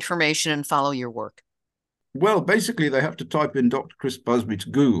find information and follow your work? Well, basically, they have to type in Dr. Chris Busby to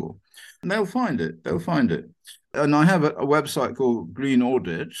Google, and they'll find it. And I have a website called Green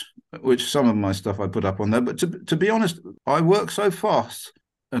Audit, which some of my stuff I put up on there. But to be honest, I work so fast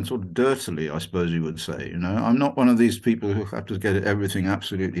and sort of dirtily, I suppose you would say. I'm not one of these people who have to get everything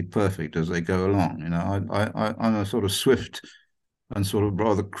absolutely perfect as they go along. I'm a sort of swift and sort of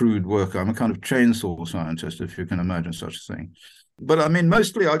rather crude worker. I'm a kind of chainsaw scientist, if you can imagine such a thing. But I mean,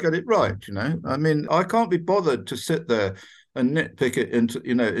 mostly I get it right, I mean, I can't be bothered to sit there and nitpick it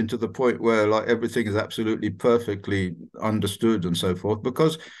into the point where like everything is absolutely perfectly understood and so forth,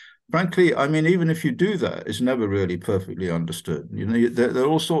 because frankly, I mean, even if you do that, it's never really perfectly understood. There are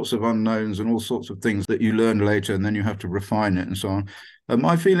all sorts of unknowns and all sorts of things that you learn later, and then you have to refine it and so on. And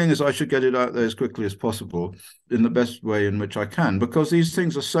my feeling is I should get it out there as quickly as possible in the best way in which I can, because these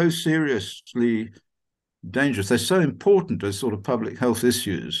things are so seriously dangerous. They're so important as sort of public health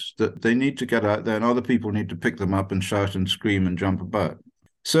issues that they need to get out there, and other people need to pick them up and shout and scream and jump about.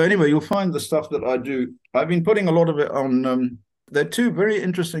 So anyway, you'll find the stuff that I do. I've been putting a lot of it on. There are two very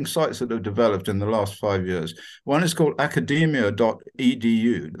interesting sites that have developed in the last 5 years. One is called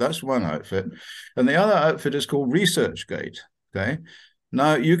academia.edu. That's one outfit. And the other outfit is called ResearchGate. Okay.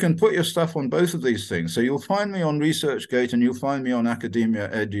 Now, you can put your stuff on both of these things. So you'll find me on ResearchGate and you'll find me on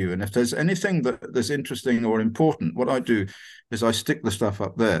academia.edu. And if there's anything that's interesting or important, what I do is I stick the stuff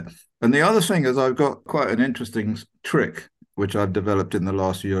up there. And the other thing is I've got quite an interesting trick, which I've developed in the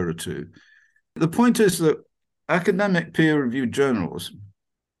last year or two. The point is that academic peer-reviewed journals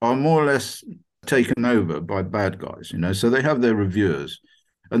are more or less taken over by bad guys, so they have their reviewers.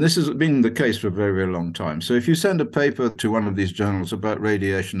 And this has been the case for a very, very long time. So if you send a paper to one of these journals about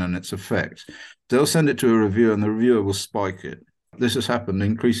radiation and its effects, they'll send it to a reviewer and the reviewer will spike it. This has happened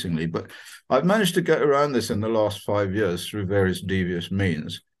increasingly, but I've managed to get around this in the last 5 years through various devious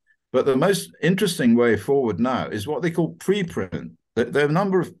means. But the most interesting way forward now is what they call preprint. There are a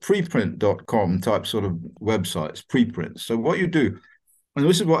number of preprint.com type sort of websites, preprints. So what you do, and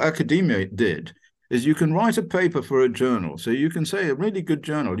this is what academia did, is you can write a paper for a journal. So you can say a really good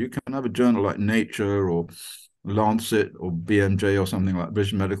journal. You can have a journal like Nature or Lancet or BMJ or something like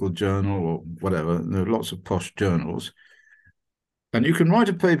British Medical Journal or whatever. There are lots of posh journals. And you can write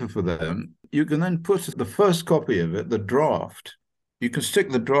a paper for them. You can then put the first copy of it, the draft. You can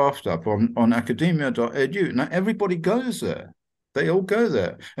stick the draft up on academia.edu. Now, everybody goes there. They all go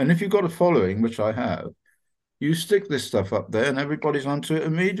there. And if you've got a following, which I have, you stick this stuff up there and everybody's onto it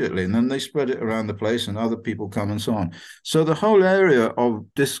immediately. And then they spread it around the place and other people come and so on. So the whole area of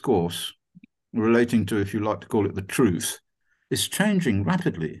discourse relating to, if you like to call it, the truth, is changing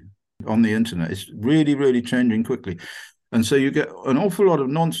rapidly on the internet. It's really, really changing quickly. And so you get an awful lot of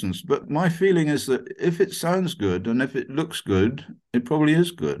nonsense. But my feeling is that if it sounds good and if it looks good, it probably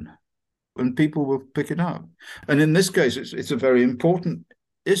is good. And people will pick it up. And in this case, it's a very important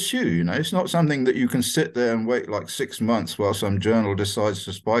issue. You know, it's not something that you can sit there and wait like 6 months while some journal decides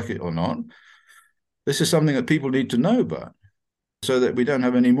to spike it or not. This is something that people need to know about so that we don't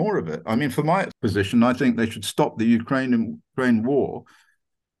have any more of it. I mean, for my position, I think they should stop the Ukraine war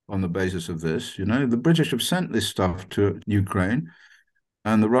on the basis of this. You know, the British have sent this stuff to Ukraine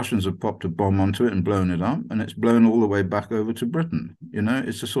and the Russians have popped a bomb onto it and blown it up, and it's blown all the way back over to Britain. You know,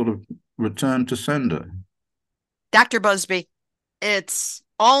 it's a sort of return to sender. Dr. Busby, it's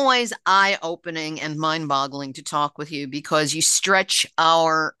always eye-opening and mind-boggling to talk with you because you stretch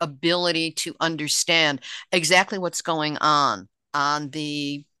our ability to understand exactly what's going on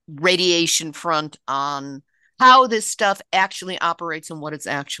the radiation front, on how this stuff actually operates and what it's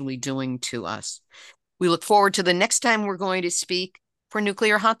actually doing to us. We look forward to the next time we're going to speak for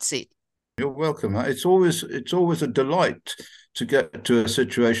Nuclear Hot Seat. You're welcome. It's always a delight to get to a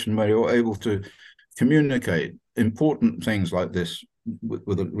situation where you're able to communicate important things like this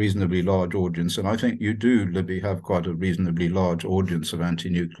with a reasonably large audience. And I think you do, Libby, have quite a reasonably large audience of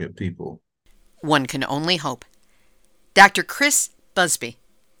anti-nuclear people. One can only hope. Dr. Chris Busby.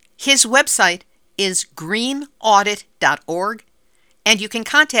 His website is greenoudit.org, and you can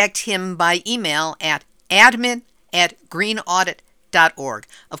contact him by email at admin@greenoudit.org.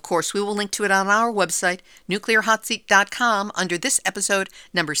 Of course, we will link to it on our website, nuclearhotseat.com, under this episode,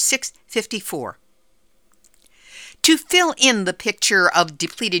 number 654. To fill in the picture of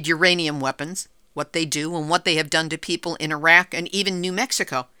depleted uranium weapons, what they do and what they have done to people in Iraq and even New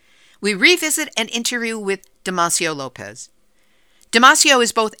Mexico, we revisit an interview with Damacio Lopez. Damacio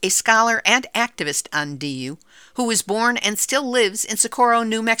is both a scholar and activist on DU, who was born and still lives in Socorro,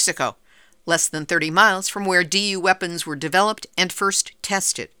 New Mexico, less than 30 miles from where DU weapons were developed and first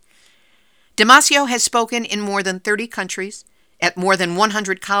tested. Damacio has spoken in more than 30 countries, at more than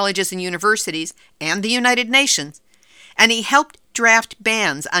 100 colleges and universities, and the United Nations, and he helped draft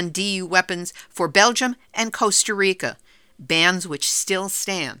bans on DU weapons for Belgium and Costa Rica, bans which still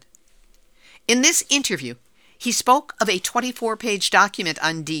stand. In this interview, he spoke of a 24-page document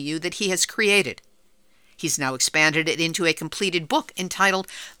on DU that he has created. He's now expanded it into a completed book entitled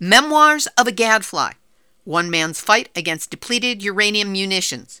Memoirs of a Gadfly, One Man's Fight Against Depleted Uranium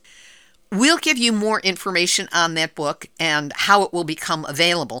Munitions. We'll give you more information on that book and how it will become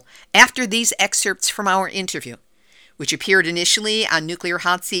available after these excerpts from our interview, which appeared initially on Nuclear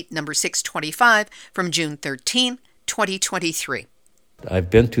Hot Seat number 625 from June 13, 2023. I've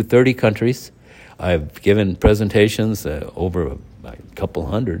been to 30 countries. I've given presentations over a couple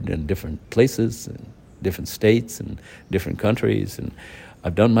hundred in different places, in different states and different countries, and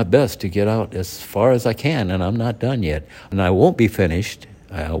I've done my best to get out as far as I can, and I'm not done yet. And I won't be finished,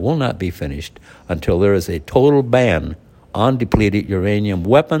 I will not be finished until there is a total ban on depleted uranium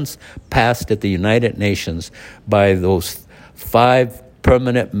weapons passed at the United Nations by those 5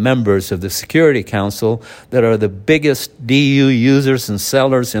 permanent members of the Security Council that are the biggest DU users and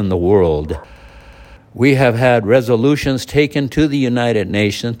sellers in the world. We have had resolutions taken to the United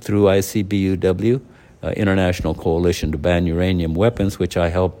Nations through ICBUW, International Coalition to Ban Uranium Weapons, which I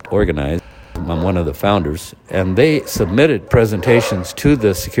helped organize. I'm one of the founders. And they submitted presentations to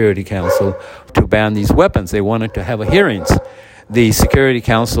the Security Council to ban these weapons. They wanted to have hearings. The Security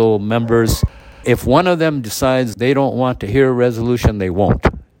Council members, if one of them decides they don't want to hear a resolution, they won't.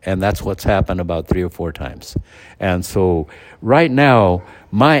 And that's what's happened about 3 or 4 times. And so right now,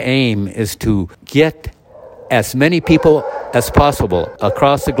 my aim is to get as many people as possible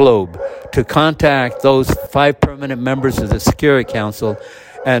across the globe to contact those 5 permanent members of the Security Council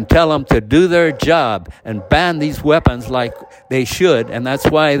and tell them to do their job and ban these weapons like they should. And that's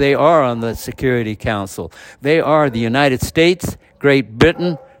why they are on the Security Council. They are the United States, Great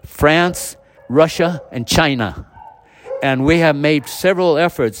Britain, France, Russia, and China. And we have made several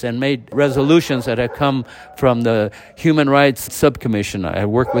efforts and made resolutions that have come from the Human Rights Subcommission. I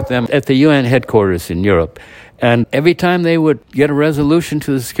worked with them at the UN headquarters in Europe. And every time they would get a resolution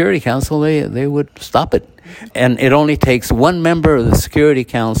to the Security Council, they would stop it. And it only takes one member of the Security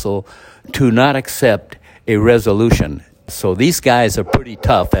Council to not accept a resolution. So these guys are pretty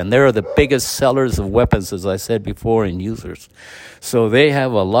tough, and they're the biggest sellers of weapons, as I said before, and users. So they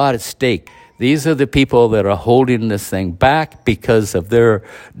have a lot at stake. These are the people that are holding this thing back because of their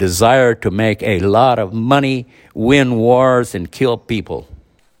desire to make a lot of money, win wars, and kill people.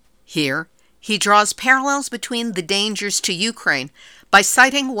 Here, He draws parallels between the dangers to Ukraine by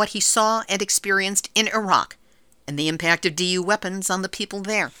citing what he saw and experienced in Iraq and the impact of DU weapons on the people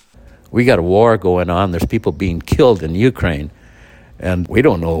there. We got a war going on. There's people being killed in Ukraine, and we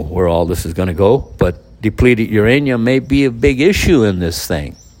don't know where all this is going to go, but depleted uranium may be a big issue in this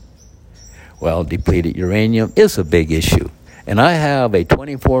thing. Well, depleted uranium is a big issue. And I have a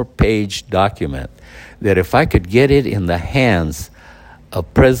 24-page document that if I could get it in the hands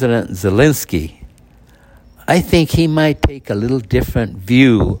of President Zelensky, I think he might take a little different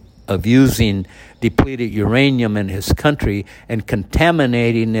view of using depleted uranium in his country and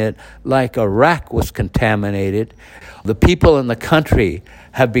contaminating it like Iraq was contaminated. The people in the country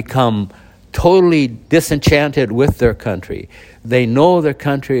have become totally disenchanted with their country. They know their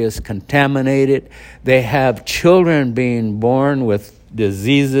country is contaminated. They have children being born with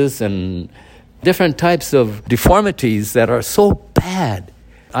diseases and different types of deformities that are so bad.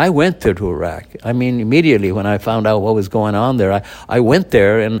 I went there to Iraq. I mean, immediately when I found out what was going on there, I went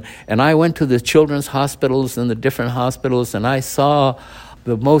there and I went to the children's hospitals and the different hospitals, and I saw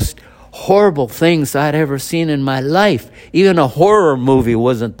the most horrible things I'd ever seen in my life. Even a horror movie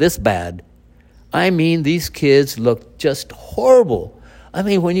wasn't this bad. I mean, these kids look just horrible. I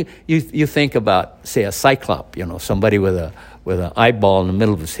mean, when you think about, say, a cyclop, somebody with an eyeball in the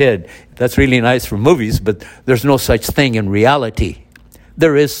middle of his head, that's really nice for movies, but there's no such thing in reality.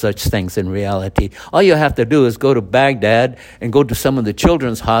 There is such things in reality. All you have to do is go to Baghdad and go to some of the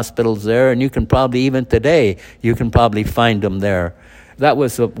children's hospitals there, and you can probably, even today, you can probably find them there. That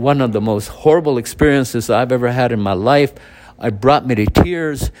was one of the most horrible experiences I've ever had in my life. It brought me to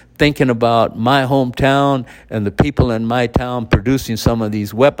tears thinking about my hometown and the people in my town producing some of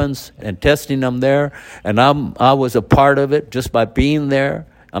these weapons and testing them there. And I was a part of it just by being there.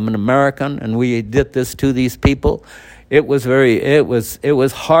 I'm an American, and we did this to these people. It was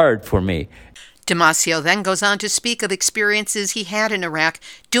hard for me. Damacio then goes on to speak of experiences he had in Iraq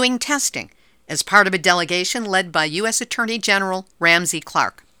doing testing as part of a delegation led by U.S. Attorney General Ramsey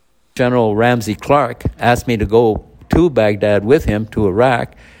Clark. General Ramsey Clark asked me to go to Baghdad with him to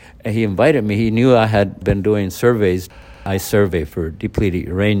Iraq. He invited me. He knew I had been doing surveys. I survey for depleted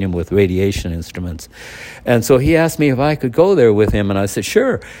uranium with radiation instruments. And so he asked me if I could go there with him, and I said,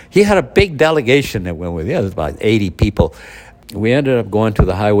 sure. He had a big delegation that went with him. It was about 80 people. We ended up going to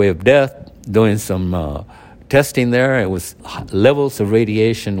the Highway of Death, doing some testing there. It was levels of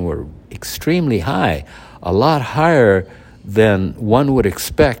radiation were extremely high, a lot higher than one would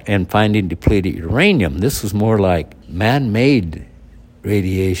expect in finding depleted uranium. This was more like man-made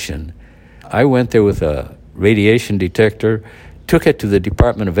radiation. I went there with a radiation detector, took it to the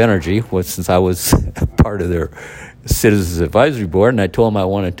Department of Energy, since I was part of their Citizens Advisory Board, and I told them I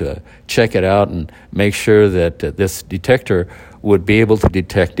wanted to check it out and make sure that this detector would be able to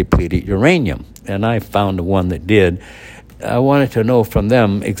detect depleted uranium. And I found one that did. I wanted to know from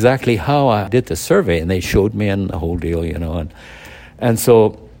them exactly how I did the survey, and they showed me and the whole deal, And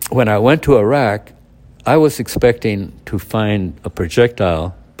so when I went to Iraq, I was expecting to find a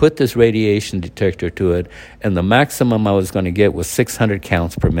projectile, put this radiation detector to it, and the maximum I was going to get was 600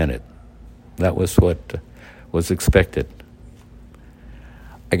 counts per minute. That was what was expected.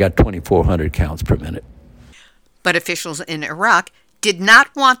 I got 2,400 counts per minute. But officials in Iraq did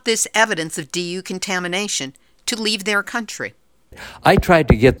not want this evidence of DU contamination to leave their country. I tried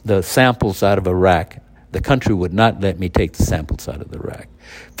to get the samples out of Iraq. The country would not let me take the samples out of Iraq.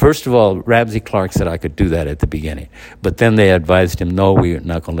 First of all, Ramsey Clark said I could do that at the beginning. But then they advised him, no, we're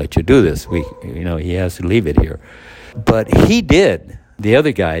not going to let you do this. He has to leave it here. But he did. The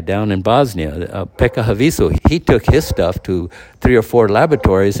other guy down in Bosnia, Pekka Havisu, he took his stuff to 3 or 4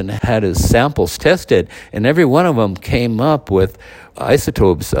 laboratories and had his samples tested, and every one of them came up with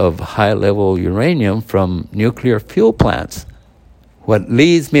isotopes of high-level uranium from nuclear fuel plants. What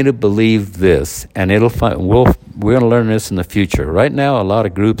leads me to believe this, and we're going to learn this in the future. Right now, a lot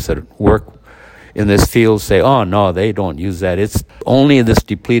of groups that work in this field say, oh, no, they don't use that. It's only this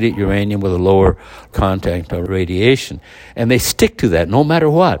depleted uranium with a lower content of radiation. And they stick to that no matter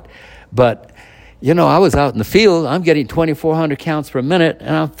what. But, I was out in the field. I'm getting 2,400 counts per minute,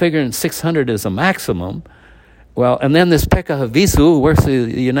 and I'm figuring 600 is a maximum. Well, and then this Pekka Havisu, who works at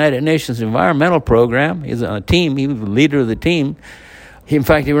the United Nations Environmental Program, he's on a team, he was the leader of the team. In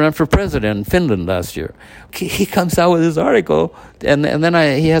fact, he ran for president in Finland last year. He comes out with his article, and then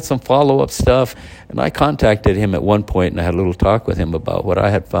he had some follow-up stuff, and I contacted him at one point, and I had a little talk with him about what I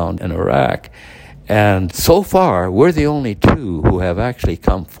had found in Iraq. And so far, we're the only 2 who have actually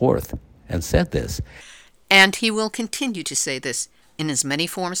come forth and said this. And he will continue to say this in as many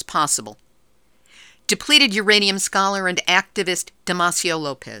forms possible. Depleted uranium scholar and activist Damacio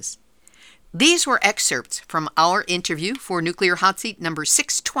Lopez. These were excerpts from our interview for Nuclear Hot Seat number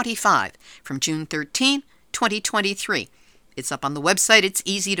 625 from June 13, 2023. It's up on the website, it's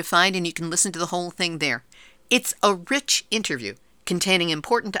easy to find, and you can listen to the whole thing there. It's a rich interview containing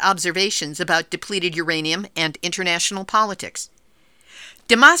important observations about depleted uranium and international politics.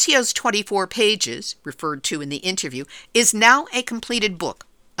 Damacio's 24 pages, referred to in the interview, is now a completed book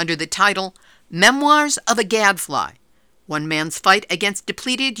under the title Memoirs of a Gadfly, One Man's Fight Against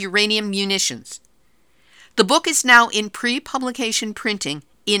Depleted Uranium Munitions. The book is now in pre-publication printing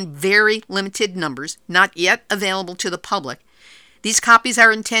in very limited numbers, not yet available to the public. These copies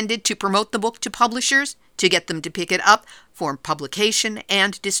are intended to promote the book to publishers, to get them to pick it up for publication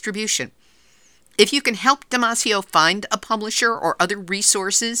and distribution. If you can help Damacio find a publisher or other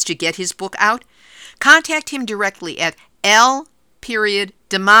resources to get his book out, contact him directly at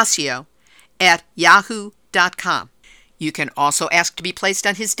l.damacio@yahoo.com. You can also ask to be placed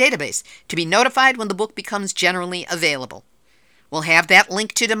on his database to be notified when the book becomes generally available. We'll have that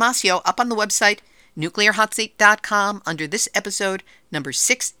link to Damacio up on the website, nuclearhotseat.com, under this episode, number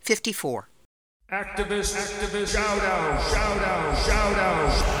 654. Activist, shout out.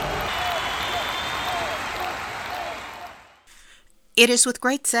 It is with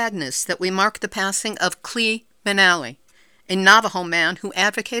great sadness that we mark the passing of Clee Benally, a Navajo man who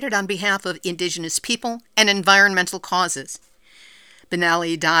advocated on behalf of indigenous people and environmental causes.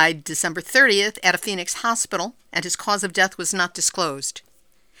 Benally died December 30th at a Phoenix hospital, and his cause of death was not disclosed.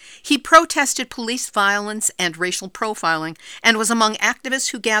 He protested police violence and racial profiling and was among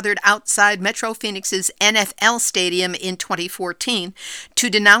activists who gathered outside Metro Phoenix's NFL stadium in 2014 to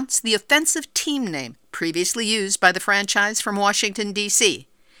denounce the offensive team name previously used by the franchise from Washington, D.C.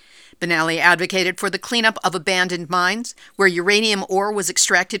 Benally advocated for the cleanup of abandoned mines where uranium ore was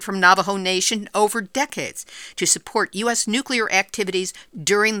extracted from Navajo Nation over decades to support U.S. nuclear activities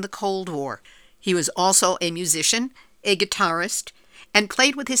during the Cold War. He was also a musician, a guitarist, and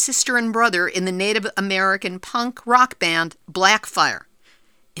played with his sister and brother in the Native American punk rock band Blackfire.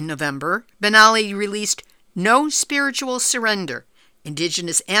 In November, Benally released No Spiritual Surrender,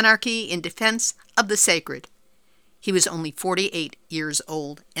 Indigenous Anarchy in Defense of the Sacred. He was only 48 years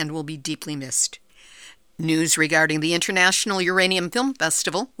old and will be deeply missed. News regarding the International Uranium Film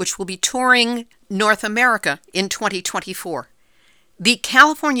Festival, which will be touring North America in 2024. The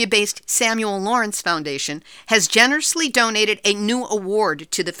California-based Samuel Lawrence Foundation has generously donated a new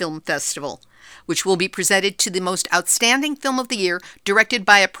award to the film festival, which will be presented to the most outstanding film of the year, directed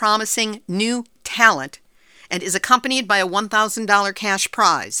by a promising new talent, and is accompanied by a $1,000 cash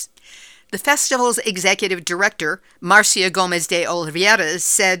prize. The festival's executive director, Marcia Gomez de Oliveira,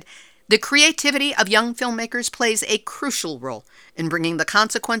 said, "The creativity of young filmmakers plays a crucial role in bringing the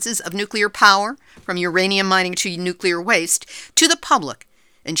consequences of nuclear power, from uranium mining to nuclear waste, to the public,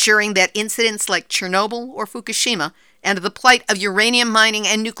 ensuring that incidents like Chernobyl or Fukushima and the plight of uranium mining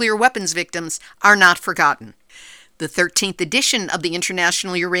and nuclear weapons victims are not forgotten." The 13th edition of the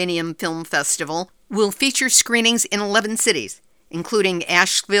International Uranium Film Festival will feature screenings in 11 cities, including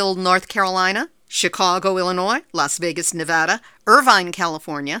Asheville, North Carolina, Chicago, Illinois, Las Vegas, Nevada, Irvine,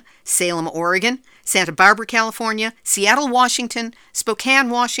 California, Salem, Oregon, Santa Barbara, California, Seattle, Washington, Spokane,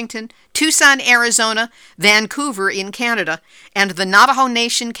 Washington, Tucson, Arizona, Vancouver in Canada, and the Navajo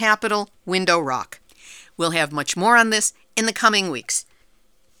Nation capital, Window Rock. We'll have much more on this in the coming weeks.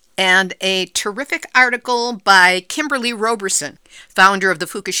 And a terrific article by Kimberly Roberson, founder of the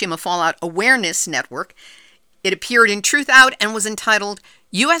Fukushima Fallout Awareness Network. It appeared in Truth Out and was entitled,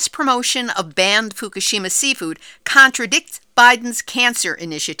 U.S. Promotion of Banned Fukushima Seafood Contradicts Biden's Cancer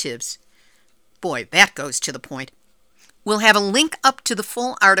Initiatives. Boy, that goes to the point. We'll have a link up to the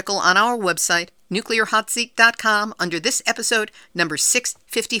full article on our website, nuclearhotseat.com, under this episode, number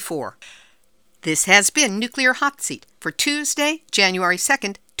 654. This has been Nuclear Hot Seat for Tuesday, January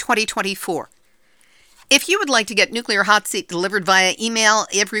 2nd, 2024. If you would like to get Nuclear Hot Seat delivered via email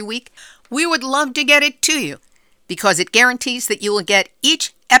every week, we would love to get it to you, because it guarantees that you will get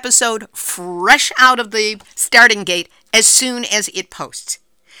each episode fresh out of the starting gate as soon as it posts.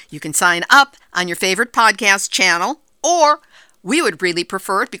 You can sign up on your favorite podcast channel, or we would really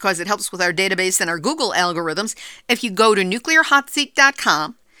prefer it, because it helps with our database and our Google algorithms, if you go to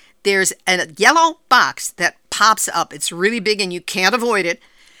nuclearhotseat.com. There's a yellow box that pops up. It's really big and you can't avoid it.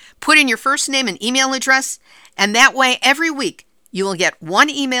 Put in your first name and email address, and that way every week you will get one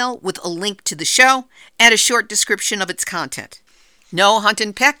email with a link to the show and a short description of its content. No hunt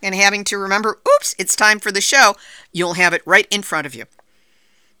and peck and having to remember, oops, it's time for the show. You'll have it right in front of you.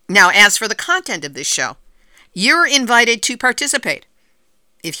 Now, as for the content of this show, you're invited to participate.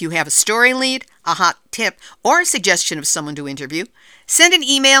 If you have a story lead, a hot tip, or a suggestion of someone to interview, send an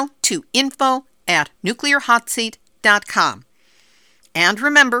email to info@nuclearhotseat.com. And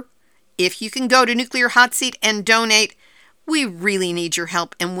remember, if you can go to Nuclear Hot Seat and donate, we really need your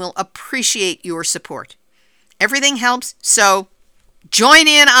help and we'll appreciate your support. Everything helps, so join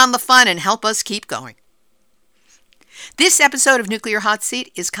in on the fun and help us keep going. This episode of Nuclear Hot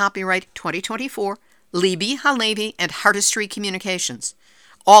Seat is copyright 2024, Libby Halevi and Heartistry Communications.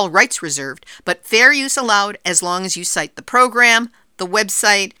 All rights reserved, but fair use allowed as long as you cite the program, the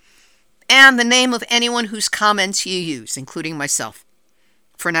website, and the name of anyone whose comments you use, including myself.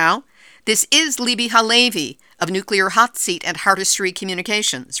 For now, this is Libby Halevi of Nuclear Hot Seat and Heartistry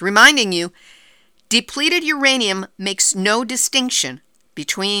Communications, reminding you, depleted uranium makes no distinction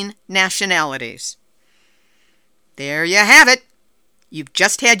between nationalities. There you have it. You've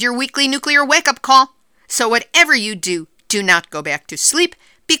just had your weekly nuclear wake-up call. So whatever you do, do not go back to sleep,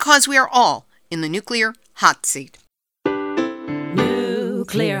 because we are all in the nuclear hot seat.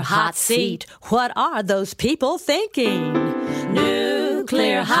 Nuclear hot seat. What are those people thinking?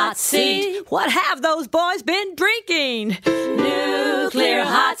 Nuclear hot seat. What have those boys been drinking? Nuclear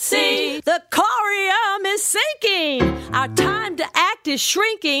hot seat. The corium is sinking. Our time to act is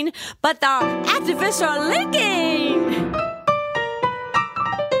shrinking, but our activists are linking.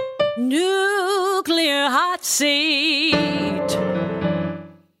 Nuclear hot seat.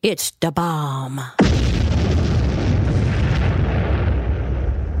 It's the bomb.